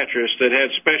psychiatrist that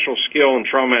had special skill in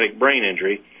traumatic brain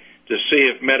injury to see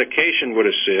if medication would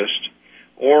assist,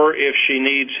 or if she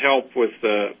needs help with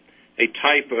a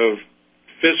type of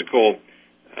physical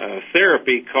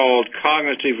therapy called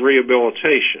cognitive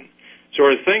rehabilitation. So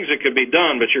there are things that could be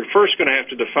done, but you're first going to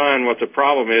have to define what the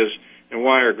problem is and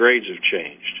why her grades have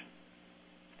changed.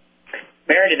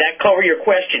 Mary, did that cover your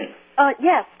question?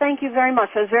 Yes, thank you very much.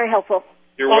 That was very helpful.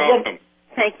 You're welcome.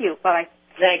 Thank you. Bye.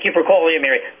 Thank you for calling in,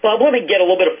 Mary. Bob, let me get a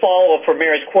little bit of follow-up for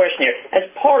Mary's question here. As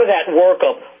part of that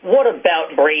workup, what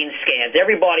about brain scans?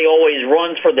 Everybody always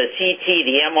runs for the CT,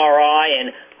 the MRI,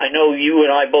 and I know you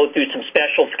and I both do some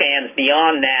special scans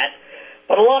beyond that.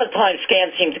 But a lot of times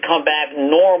scans seem to come back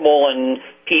normal and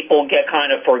people get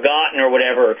kind of forgotten or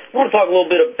whatever. I want to talk a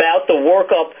little bit about the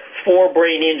workup for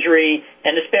brain injury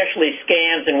and especially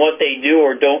scans and what they do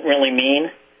or don't really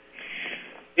mean.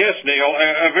 Yes, Neil,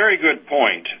 a very good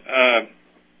point.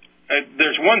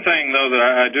 There's one thing, though, that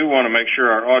I do want to make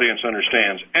sure our audience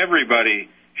understands.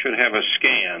 Everybody should have a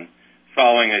scan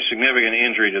following a significant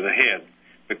injury to the head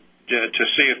to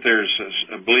see if there's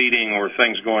a bleeding or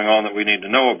things going on that we need to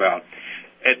know about.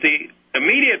 At the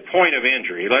immediate point of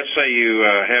injury, let's say you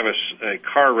have a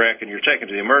car wreck and you're taken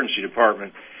to the emergency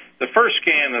department, the first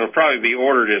scan that will probably be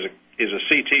ordered is a is a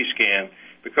CT scan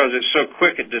because it's so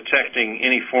quick at detecting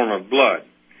any form of blood.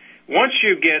 Once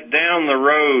you get down the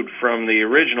road from the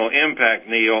original impact,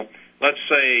 Neil, let's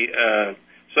say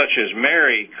such as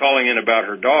Mary calling in about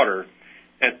her daughter,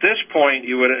 at this point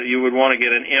you would want to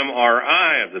get an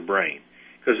MRI of the brain,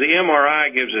 because the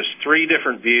MRI gives us three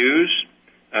different views,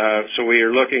 so we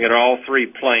are looking at all three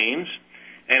planes,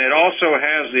 and it also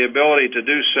has the ability to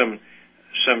do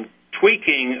some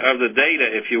tweaking of the data,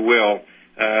 if you will.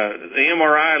 The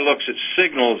MRI looks at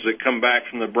signals that come back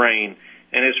from the brain,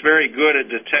 and it's very good at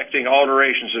detecting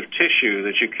alterations of tissue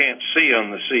that you can't see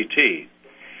on the CT.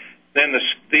 Then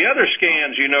the other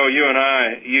scans, you and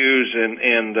I use,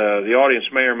 and the audience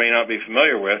may or may not be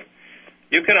familiar with,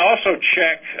 you can also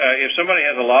check if somebody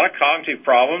has a lot of cognitive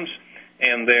problems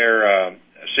and their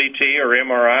CT or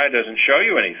MRI doesn't show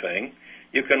you anything.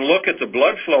 You can look at the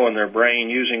blood flow in their brain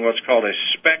using what's called a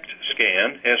SPECT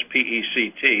scan,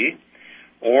 S-P-E-C-T,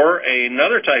 or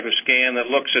another type of scan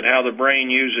that looks at how the brain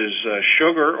uses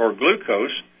sugar or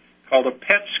glucose, called a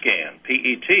PET scan,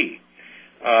 P-E-T.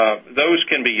 Those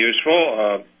can be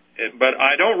useful, but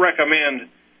I don't recommend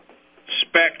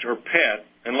SPECT or PET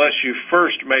unless you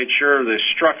first made sure the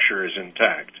structure is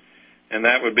intact, and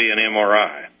that would be an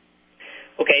MRI.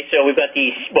 Okay, so we've got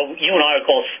these, what you and I would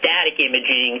call static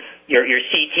imaging, your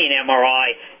CT and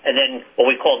MRI, and then what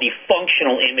we call the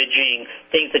functional imaging,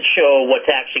 things that show what's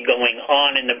actually going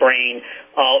on in the brain.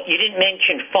 You didn't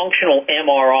mention functional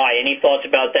MRI. Any thoughts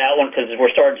about that one? Because we're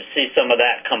starting to see some of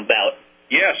that come about.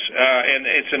 Yes, and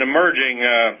it's an emerging,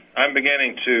 I'm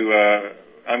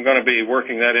going to be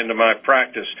working that into my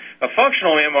practice. A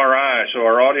functional MRI, so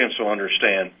our audience will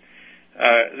understand,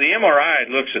 the MRI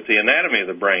looks at the anatomy of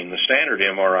the brain, the standard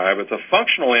MRI, but the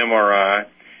functional MRI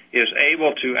is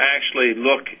able to actually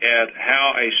look at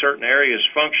how a certain area is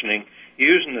functioning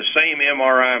using the same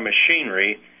MRI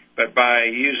machinery, but by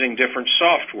using different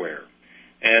software.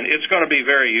 And it's going to be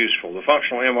very useful. The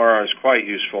functional MRI is quite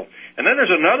useful. And then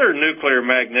there's another nuclear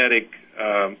magnetic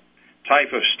type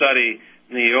of study,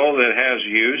 Neil, that has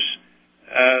use,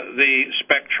 the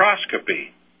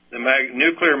spectroscopy, the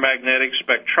nuclear magnetic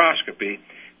spectroscopy,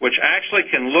 which actually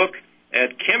can look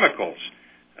at chemicals.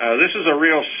 This is a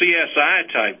real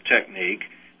CSI-type technique.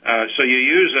 So you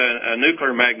use a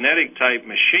nuclear magnetic type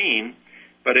machine,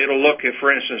 but it'll look at,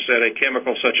 for instance, at a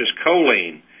chemical such as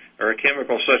choline or a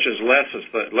chemical such as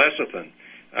lecithin.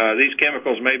 These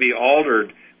chemicals may be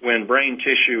altered when brain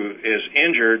tissue is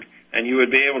injured, and you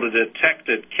would be able to detect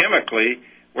it chemically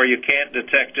where you can't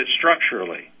detect it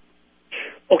structurally.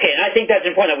 Okay, and I think that's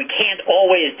important, that we can't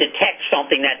always detect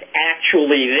something that's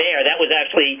actually there. That was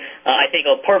actually, I think,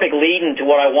 a perfect lead-in to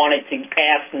what I wanted to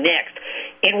ask next.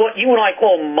 In what you and I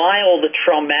call mild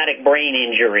traumatic brain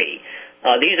injury,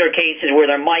 these are cases where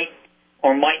there might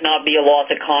or might not be a loss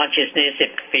of consciousness.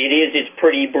 If it is, it's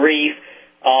pretty brief.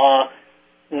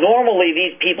 Normally,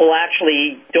 these people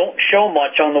actually don't show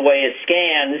much on the way of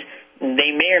scans.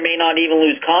 They may or may not even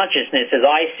lose consciousness, as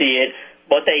I see it,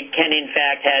 but they can, in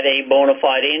fact, have a bona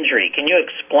fide injury. Can you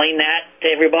explain that to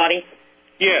everybody?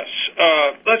 Yes.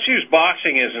 Let's use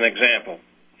boxing as an example.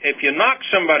 If you knock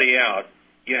somebody out,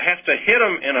 you have to hit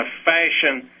them in a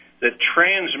fashion that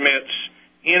transmits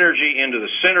energy into the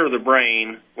center of the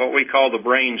brain, what we call the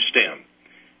brain stem,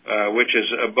 which is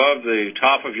above the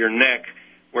top of your neck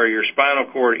where your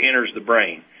spinal cord enters the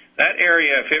brain. That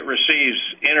area, if it receives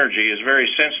energy, is very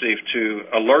sensitive to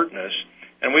alertness,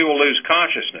 and we will lose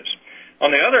consciousness. On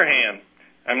the other hand,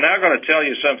 I'm now going to tell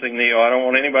you something, Neil, I don't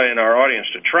want anybody in our audience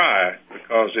to try,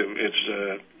 because it's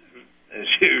as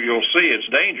you'll see, it's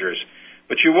dangerous.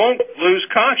 But you won't lose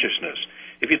consciousness.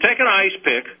 If you take an ice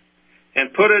pick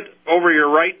and put it over your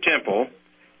right temple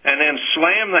and then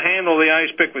slam the handle of the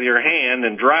ice pick with your hand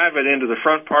and drive it into the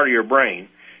front part of your brain,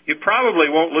 you probably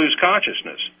won't lose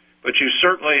consciousness, but you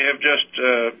certainly have just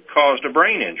caused a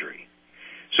brain injury.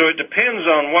 So it depends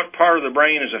on what part of the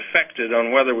brain is affected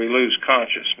on whether we lose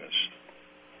consciousness.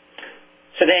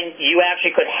 So then you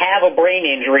actually could have a brain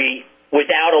injury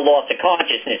without a loss of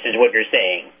consciousness, is what you're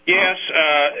saying? Yes.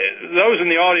 Those in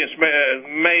the audience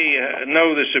may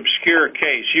know this obscure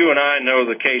case. You and I know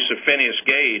the case of Phineas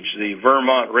Gage, the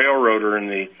Vermont railroader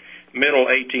in the middle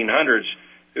 1800s,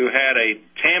 who had a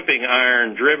tamping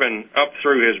iron driven up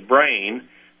through his brain.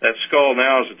 That skull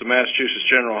now is at the Massachusetts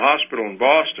General Hospital in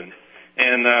Boston.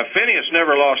 And Phineas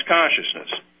never lost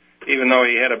consciousness, even though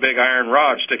he had a big iron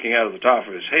rod sticking out of the top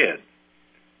of his head.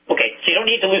 Okay, so you don't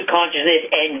need to lose consciousness,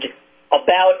 and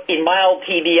in mild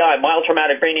TBI, mild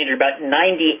traumatic brain injury, about 98%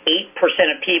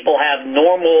 of people have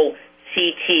normal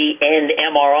CT and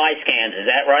MRI scans. Is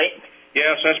that right?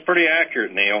 Yes, that's pretty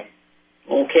accurate, Neil.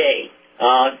 Okay.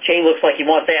 Jay looks like he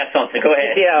wants to ask something. Go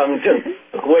ahead. Yeah, I'm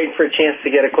just waiting for a chance to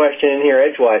get a question in here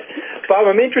edgewise. Bob,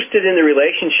 I'm interested in the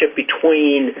relationship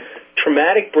between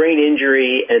traumatic brain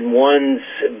injury and one's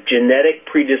genetic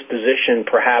predisposition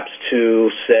perhaps to,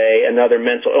 say, another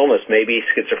mental illness, maybe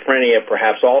schizophrenia,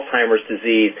 perhaps Alzheimer's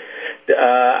disease.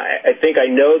 I think I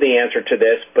know the answer to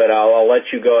this, but I'll let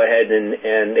you go ahead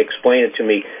and explain it to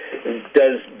me.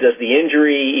 Does the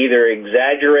injury either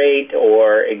exaggerate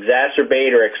or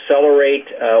exacerbate or accelerate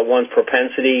one's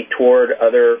propensity toward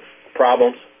other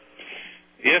problems?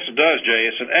 Yes, it does, Jay.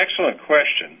 It's an excellent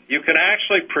question. You can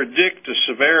actually predict the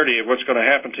severity of what's going to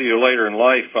happen to you later in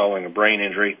life following a brain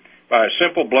injury by a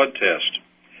simple blood test.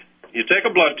 You take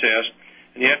a blood test,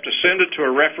 and you have to send it to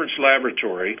a reference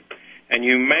laboratory, and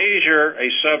you measure a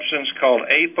substance called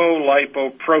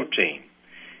apolipoprotein.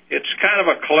 It's kind of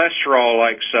a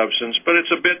cholesterol-like substance, but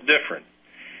it's a bit different.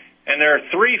 And there are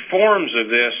three forms of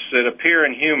this that appear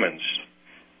in humans.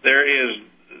 There is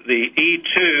the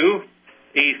E2,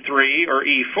 E3, or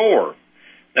E4.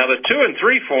 Now, the 2 and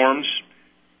 3 forms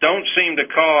don't seem to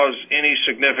cause any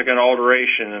significant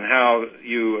alteration in how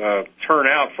you turn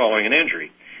out following an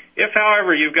injury. If,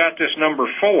 however, you've got this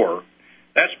number 4,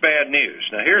 that's bad news.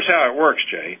 Now, here's how it works,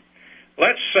 Jay.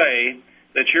 Let's say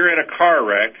that you're in a car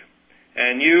wreck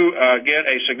and you get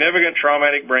a significant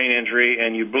traumatic brain injury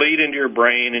and you bleed into your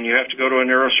brain and you have to go to a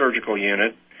neurosurgical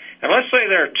unit. And let's say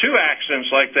there are 2 accidents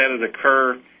like that that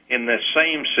occur in the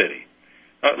same city.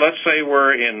 Let's say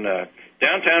we're in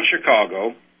downtown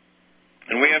Chicago,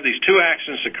 and we have these 2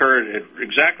 accidents occurred at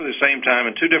exactly the same time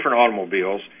in 2 different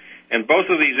automobiles, and both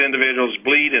of these individuals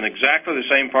bleed in exactly the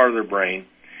same part of their brain,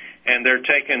 and they're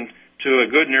taken to a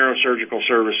good neurosurgical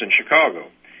service in Chicago.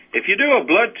 If you do a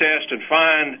blood test and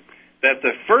find that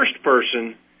the first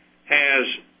person has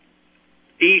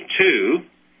E2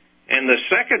 and the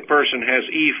second person has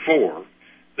E4,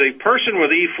 the person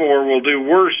with E4 will do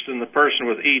worse than the person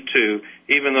with E2,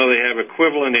 even though they have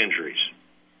equivalent injuries.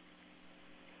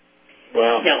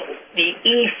 Wow. Now, the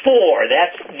E4,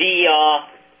 that's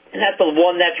is that the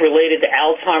one that's related to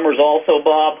Alzheimer's also,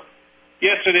 Bob?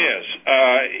 Yes, it is.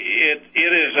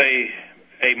 It is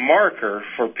a marker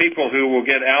for people who will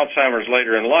get Alzheimer's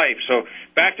later in life. So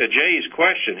back to Jay's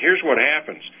question, here's what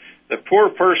happens. The poor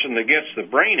person that gets the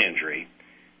brain injury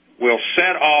will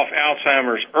set off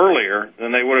Alzheimer's earlier than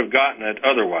they would have gotten it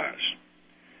otherwise.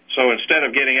 So instead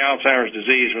of getting Alzheimer's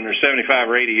disease when they're 75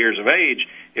 or 80 years of age,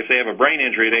 if they have a brain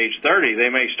injury at age 30, they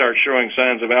may start showing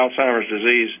signs of Alzheimer's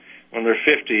disease when they're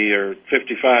 50 or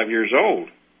 55 years old.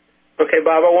 Okay,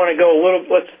 Bob, I want to go a little,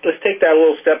 let's take that a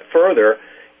little step further,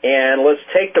 and let's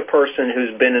take the person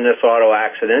who's been in this auto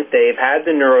accident. They've had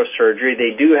the neurosurgery.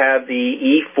 They do have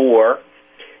the E4,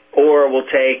 or we'll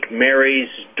take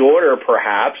Mary's daughter,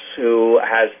 perhaps, who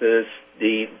has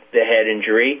the head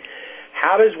injury.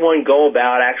 How does one go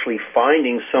about actually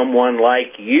finding someone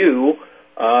like you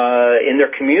in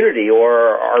their community,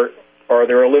 or are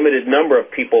there a limited number of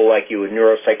people like you,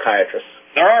 neuropsychiatrists?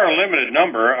 There are a limited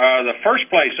number. The first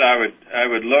place I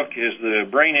would look is the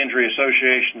Brain Injury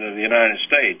Association of the United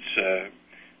States,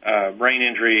 Brain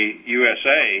Injury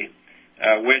USA,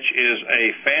 which is a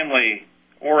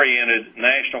family-oriented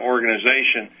national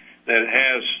organization that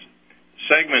has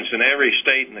segments in every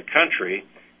state in the country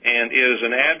and is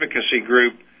an advocacy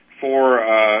group for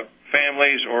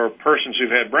families or persons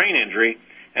who've had brain injury.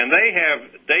 And they have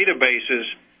databases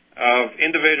of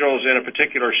individuals in a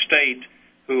particular state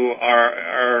who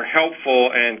are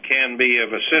helpful and can be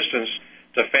of assistance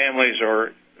to families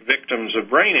or victims of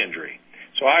brain injury.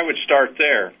 So I would start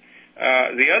there.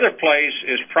 The other place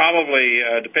is probably,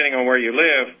 depending on where you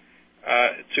live,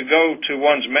 to go to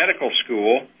one's medical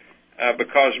school,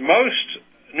 because most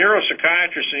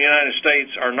neuropsychiatrists in the United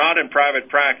States are not in private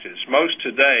practice. Most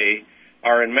today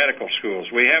are in medical schools.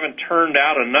 We haven't turned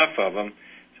out enough of them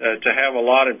to have a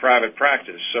lot in private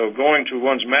practice. So going to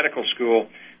one's medical school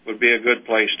would be a good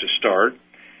place to start.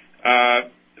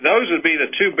 Those would be the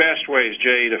 2 best ways,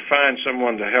 Jay, to find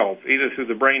someone to help, either through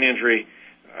the Brain Injury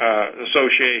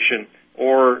Association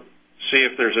or see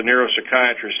if there's a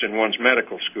neuropsychiatrist in one's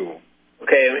medical school.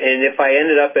 Okay, and if I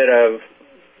ended up at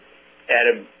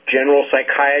a general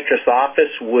psychiatrist's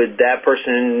office, would that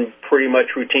person pretty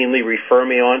much routinely refer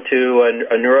me on to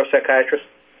a neuropsychiatrist?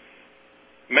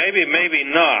 Maybe, maybe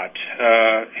not.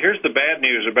 Here's the bad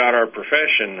news about our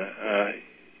profession.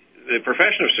 The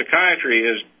profession of psychiatry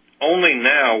is only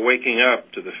now waking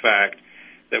up to the fact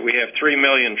that we have 3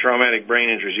 million traumatic brain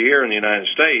injuries a year in the United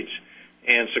States,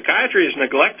 and psychiatry has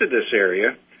neglected this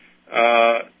area.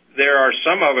 There are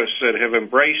some of us that have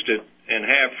embraced it and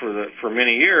have for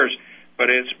many years, but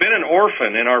it's been an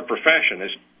orphan in our profession.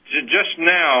 It's just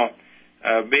now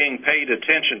being paid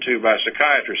attention to by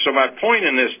psychiatrists. So my point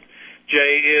in this,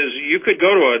 Jay, is you could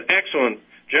go to an excellent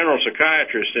general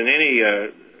psychiatrist in any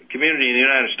community in the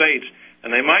United States,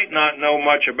 and they might not know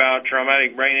much about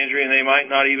traumatic brain injury, and they might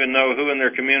not even know who in their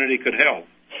community could help.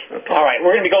 All right,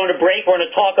 we're going to be going to break. We're going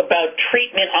to talk about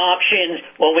treatment options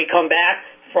when we come back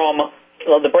from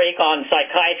the break on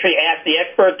Psychiatry. Ask the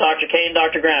Expert, Dr. Kaye and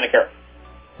Dr. Granacher.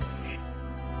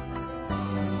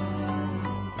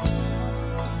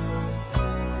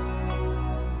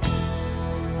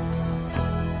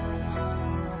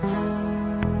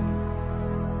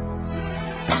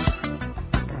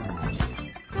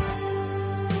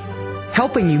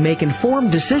 Helping you make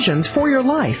informed decisions for your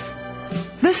life.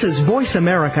 This is Voice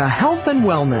America Health and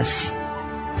Wellness.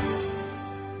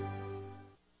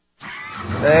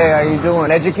 Hey, how you doing?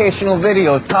 Educational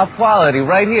videos, top quality,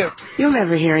 right here. You'll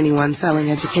never hear anyone selling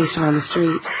education on the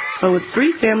street. But with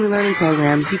free family learning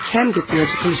programs, you can get the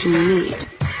education you need.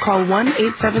 Call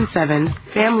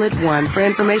 1-877-FAMLIT1 for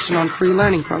information on free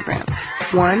learning programs.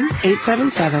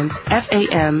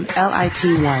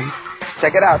 1-877-FAMLIT1.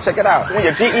 Check it out, check it out. Win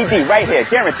your GED right here,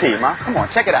 guaranteed, ma. Come on,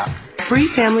 check it out. Free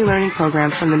family learning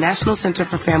programs from the National Center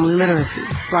for Family Literacy.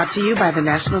 Brought to you by the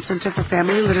National Center for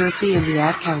Family Literacy and the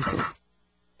Ad Council.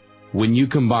 When you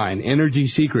combine energy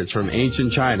secrets from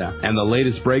ancient China and the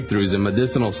latest breakthroughs in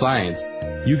medicinal science,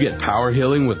 you get power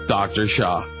healing with Dr.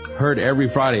 Shah. Heard every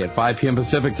Friday at 5 p.m.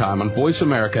 Pacific Time on Voice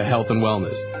America Health and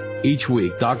Wellness. Each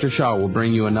week, Dr. Shah will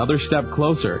bring you another step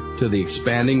closer to the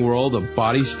expanding world of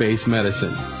body-space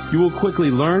medicine. You will quickly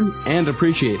learn and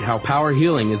appreciate how power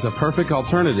healing is a perfect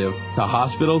alternative to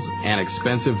hospitals and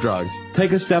expensive drugs.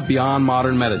 Take a step beyond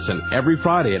modern medicine every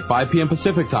Friday at 5 p.m.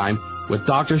 Pacific Time with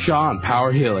Dr. Shah on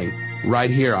Power Healing, right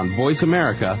here on Voice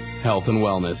America Health and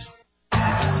Wellness.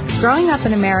 Growing Up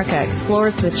in America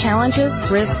explores the challenges,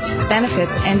 risks,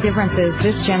 benefits, and differences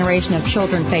this generation of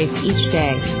children face each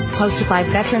day. Hosted by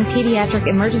veteran pediatric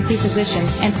emergency physician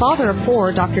and father of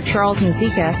 4, Dr. Charles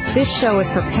Nzika, this show is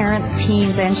for parents,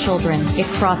 teens, and children. It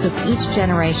crosses each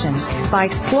generation. By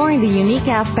exploring the unique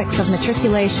aspects of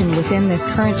matriculation within this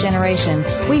current generation,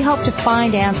 we hope to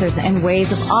find answers and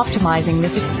ways of optimizing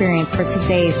this experience for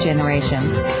today's generation.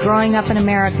 Growing Up in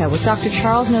America with Dr.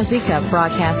 Charles Nzika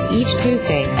broadcasts each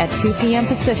Tuesday at 2 p.m.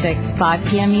 Pacific, 5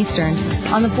 p.m. Eastern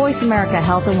on the Voice America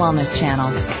Health and Wellness channel.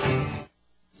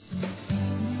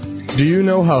 Do you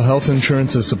know how health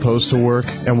insurance is supposed to work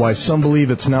and why some believe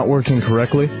it's not working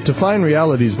correctly? To find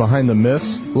realities behind the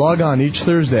myths, log on each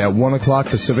Thursday at 1 o'clock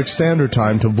Pacific Standard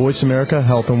Time to Voice America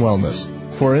Health and Wellness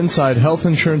for Inside Health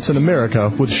Insurance in America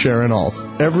with Sharon Alt.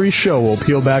 Every show will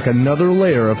peel back another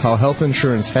layer of how health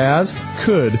insurance has,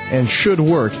 could, and should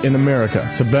work in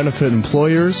America to benefit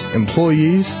employers,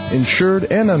 employees,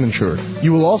 insured and uninsured.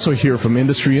 You will also hear from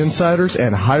industry insiders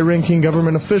and high-ranking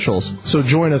government officials, so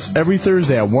join us every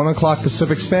Thursday at 1 o'clock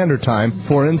Pacific Standard Time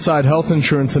for Inside Health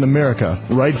Insurance in America,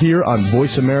 right here on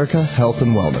Voice America Health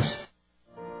and Wellness.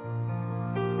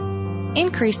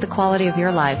 Increase the quality of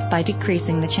your life by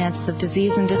decreasing the chances of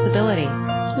disease and disability.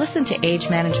 Listen to Age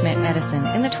Management Medicine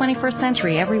in the 21st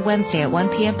Century every Wednesday at 1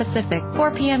 p.m. Pacific,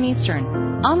 4 p.m. Eastern.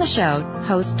 On the show,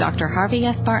 host Dr. Harvey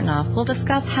S. Bartnoff will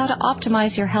discuss how to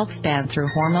optimize your health span through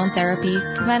hormone therapy,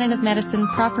 preventative medicine,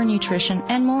 proper nutrition,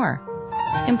 and more.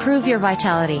 Improve your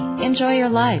vitality. Enjoy your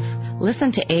life.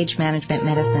 Listen to Age Management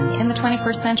Medicine in the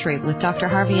 21st Century with Dr.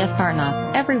 Harvey S.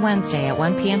 Bartnoff every Wednesday at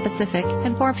 1 p.m. Pacific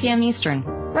and 4 p.m. Eastern,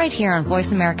 right here on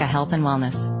Voice America Health and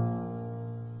Wellness.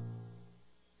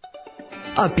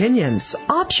 Opinions,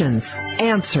 options,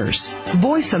 answers.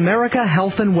 Voice America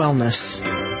Health and Wellness.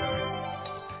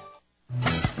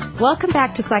 Welcome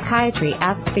back to Psychiatry,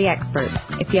 Ask the Expert.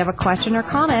 If you have a question or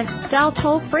comment, dial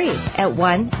toll-free at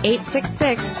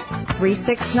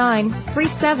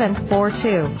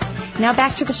 1-866-369-3742. Now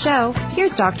back to the show.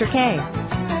 Here's Dr. Kaye.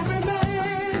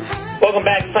 Welcome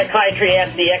back to Psychiatry,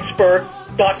 Ask the Expert.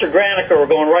 Dr. Granacher, we're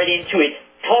going right into it.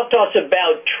 Talk to us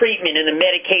about treatment and the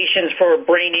medications for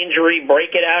brain injury.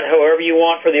 Break it out however you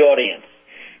want for the audience.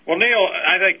 Well, Neil,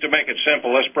 I think to make it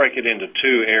simple, let's break it into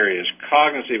two areas,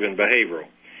 cognitive and behavioral.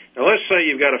 Now, let's say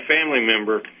you've got a family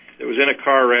member that was in a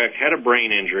car wreck, had a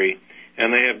brain injury,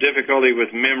 and they have difficulty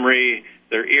with memory,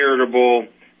 they're irritable,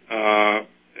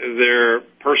 their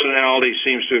personality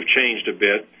seems to have changed a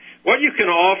bit. What you can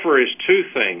offer is two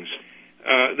things.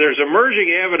 There's emerging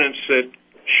evidence that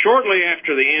shortly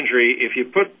after the injury, if you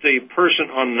put the person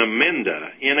on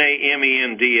Namenda,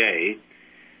 N-A-M-E-N-D-A,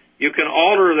 you can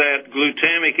alter that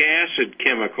glutamic acid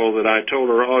chemical that I told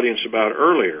our audience about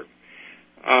earlier.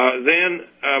 Then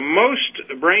most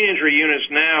brain injury units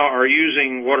now are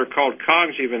using what are called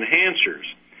cognitive enhancers.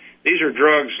 These are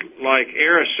drugs like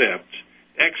Aricept,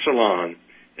 Exelon,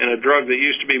 and a drug that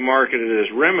used to be marketed as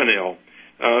Reminil.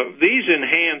 These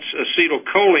enhance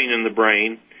acetylcholine in the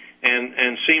brain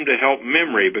and seem to help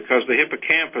memory because the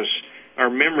hippocampus, our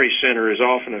memory center, is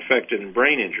often affected in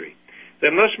brain injury.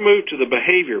 Then let's move to the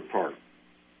behavior part.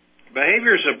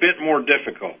 Behavior is a bit more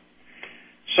difficult.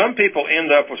 Some people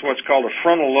end up with what's called a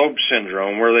frontal lobe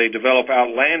syndrome, where they develop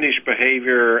outlandish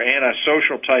behavior,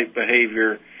 antisocial type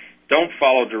behavior, don't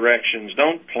follow directions,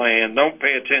 don't plan, don't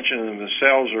pay attention to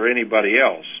themselves or anybody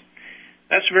else.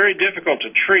 That's very difficult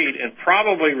to treat and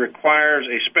probably requires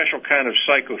a special kind of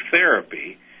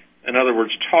psychotherapy, in other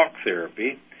words, talk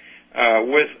therapy,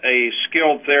 with a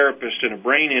skilled therapist in a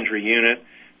brain injury unit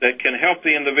that can help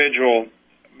the individual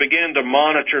begin to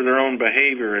monitor their own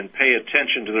behavior and pay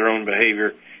attention to their own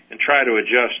behavior and try to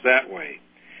adjust that way.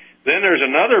 Then there's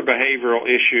another behavioral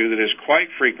issue that is quite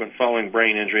frequent following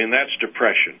brain injury, and that's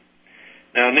depression.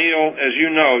 Now, Neil, as you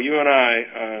know, you and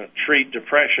I treat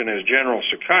depression as general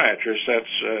psychiatrists.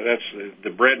 That's the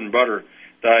bread and butter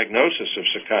diagnosis of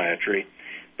psychiatry.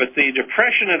 But the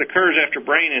depression that occurs after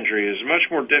brain injury is much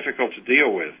more difficult to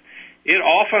deal with. It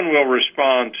often will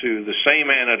respond to the same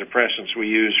antidepressants we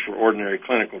use for ordinary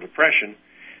clinical depression,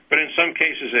 but in some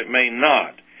cases it may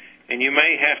not. And you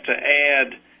may have to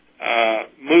add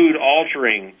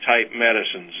mood-altering type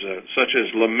medicines, such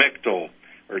as Lamictal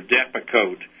or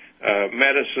Depakote,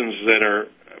 medicines that are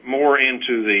more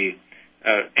into the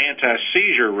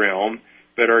anti-seizure realm,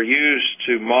 but are used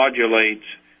to modulate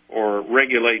or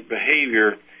regulate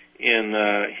behavior in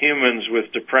humans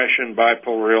with depression,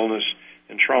 bipolar illness,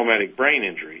 and traumatic brain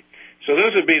injury. So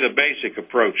those would be the basic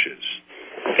approaches.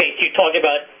 Okay, so you talked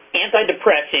about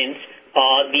antidepressants,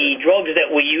 the drugs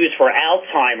that we use for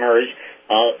Alzheimer's,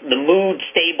 the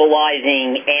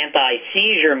mood-stabilizing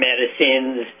anti-seizure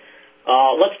medicines.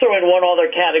 Let's throw in one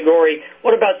other category.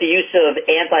 What about the use of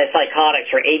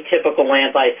antipsychotics or atypical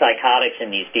antipsychotics in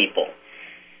these people?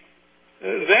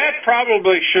 That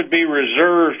probably should be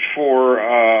reserved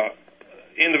for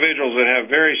individuals that have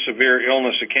very severe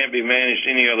illness that can't be managed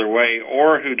any other way,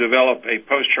 or who develop a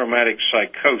post-traumatic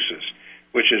psychosis,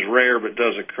 which is rare but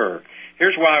does occur.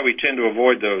 Here's why we tend to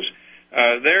avoid those.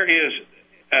 There is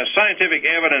scientific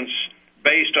evidence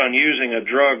based on using a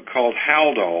drug called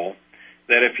Haldol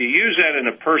that if you use that in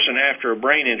a person after a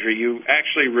brain injury, you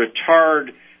actually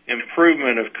retard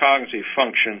improvement of cognitive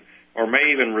function or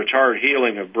may even retard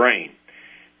healing of brain.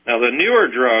 Now, the newer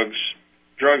drugs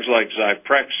like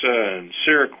Zyprexa and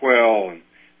Seroquel and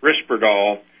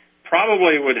Risperdal,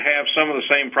 probably would have some of the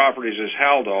same properties as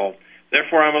Haldol.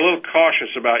 Therefore, I'm a little cautious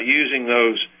about using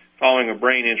those following a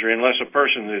brain injury unless a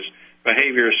person's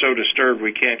behavior is so disturbed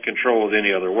we can't control it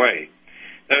any other way.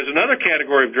 There's another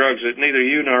category of drugs that neither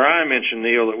you nor I mentioned,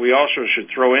 Neil, that we also should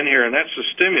throw in here, and that's the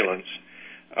stimulants,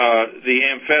 the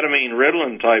amphetamine,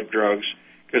 Ritalin-type drugs.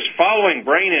 Because following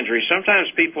brain injury, sometimes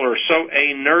people are so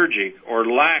anergic or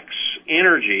lacks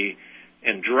energy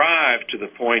and drive to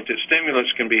the point that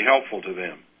stimulants can be helpful to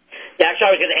them. Yeah, actually,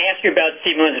 I was going to ask you about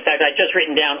stimulants. In fact, I just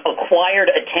written down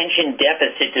acquired attention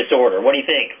deficit disorder. What do you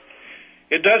think?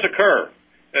 It does occur.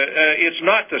 It's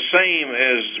not the same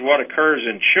as what occurs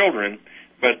in children,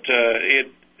 but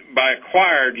by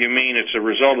acquired, you mean it's a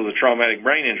result of the traumatic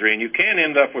brain injury, and you can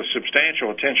end up with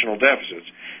substantial attentional deficits.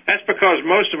 That's because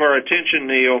most of our attention,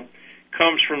 Neil,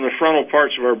 comes from the frontal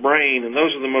parts of our brain, and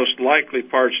those are the most likely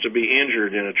parts to be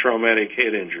injured in a traumatic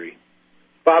head injury.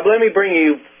 Bob, let me bring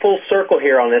you full circle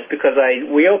here on this because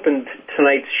we opened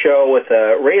tonight's show with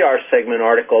a radar segment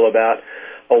article about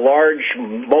a large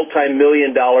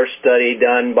multi-million-dollar study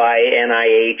done by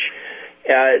NIH.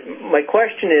 My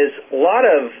question is, a lot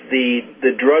of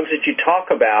the drugs that you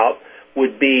talk about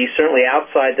would be certainly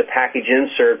outside the package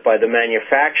insert by the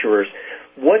manufacturers.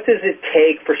 What does it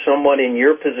take for someone in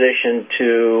your position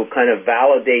to kind of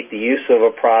validate the use of a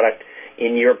product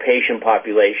in your patient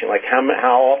population? Like how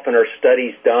often are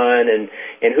studies done, and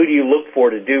who do you look for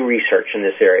to do research in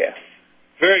this area?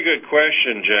 Very good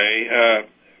question, Jay.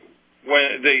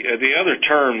 When the other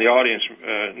term the audience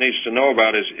needs to know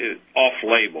about is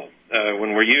off-label.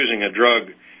 When we're using a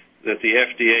drug that the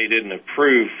FDA didn't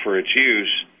approve for its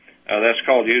use, that's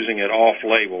called using it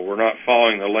off-label. We're not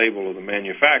following the label of the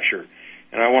manufacturer.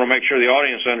 And I want to make sure the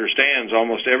audience understands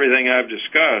almost everything I've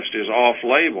discussed is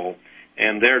off-label,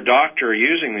 and their doctor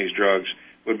using these drugs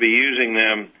would be using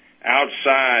them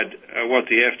outside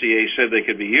what the FDA said they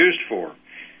could be used for.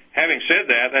 Having said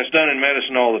that, that's done in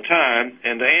medicine all the time,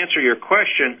 and to answer your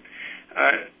question,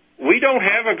 we don't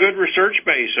have a good research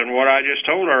base on what I just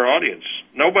told our audience.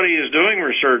 Nobody is doing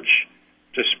research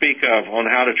to speak of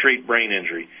on how to treat brain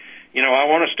injury. You know, I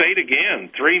want to state again,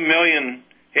 3 million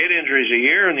head injuries a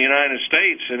year in the United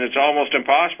States, and it's almost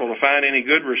impossible to find any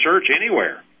good research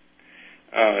anywhere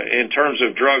in terms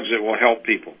of drugs that will help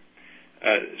people.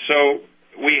 So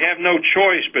we have no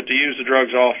choice but to use the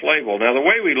drugs off-label. Now, the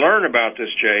way we learn about this,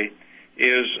 Jay,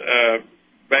 is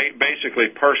basically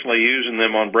personally using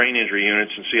them on brain injury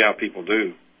units and see how people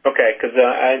do. Okay, because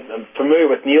I'm familiar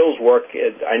with Neil's work.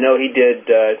 I know he did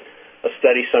a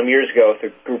study some years ago with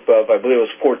a group of, I believe it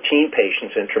was 14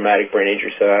 patients in traumatic brain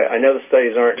injury. So I know the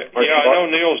studies aren't yeah, I know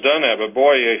Neil's done that, but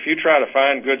boy, if you try to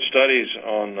find good studies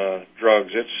on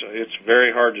drugs, it's very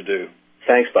hard to do.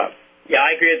 Thanks, Bob. Yeah,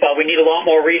 I agree with Bob. We need a lot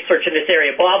more research in this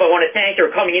area. Bob, I want to thank you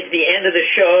for coming into the end of the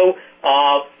show.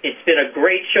 It's been a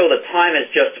great show. The time has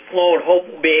just flown. Hope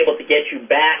we'll be able to get you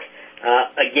back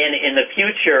again in the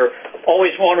future.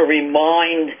 Always want to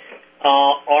remind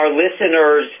our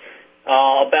listeners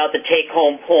about the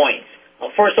take-home points.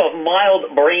 First off,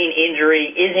 mild brain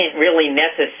injury isn't really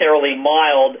necessarily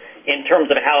mild in terms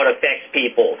of how it affects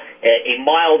people. A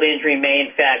mild injury may,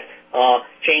 in fact,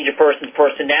 change a person's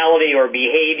personality or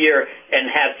behavior and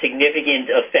have significant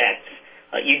effects.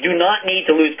 You do not need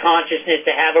to lose consciousness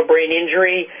to have a brain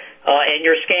injury, and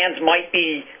your scans might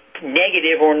be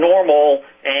negative or normal,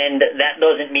 and that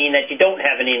doesn't mean that you don't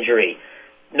have an injury.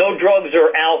 No drugs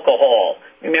or alcohol.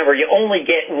 Remember, you only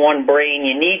get one brain.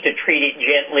 You need to treat it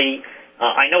gently.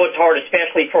 I know it's hard,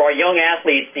 especially for our young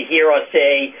athletes, to hear us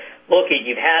say, look,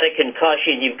 you've had a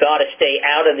concussion. You've got to stay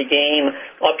out of the game.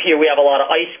 Up here we have a lot of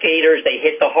ice skaters. They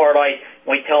hit the hard ice.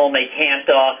 We tell them they can't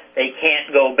go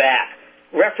back.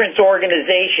 Reference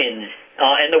organizations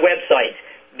and the websites,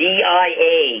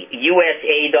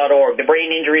 BIAUSA.org, the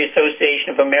Brain Injury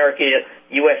Association of America,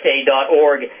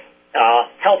 USA.org,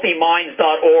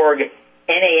 HealthyMinds.org,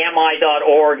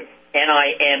 NAMI.org,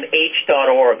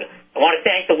 NIMH.org. I want to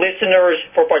thank the listeners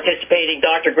for participating,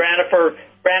 Dr. Granacher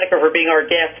for being our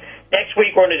guest. Next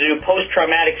week, we're going to do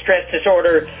post-traumatic stress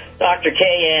disorder. Dr.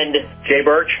 Kaye and Jay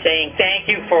Birch saying thank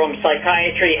you from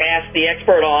Psychiatry. Ask the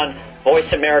Expert on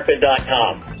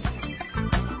VoiceAmerica.com.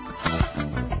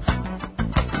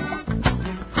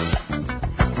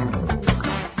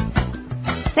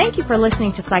 Thank you for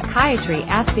listening to Psychiatry.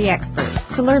 Ask the Expert.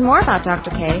 To learn more about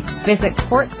Dr. Kaye, visit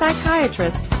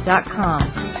courtpsychiatrist.com.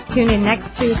 Tune in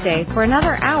next Tuesday for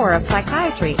another hour of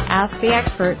Psychiatry. Ask the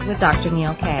Expert with Dr.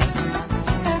 Neil Kaye.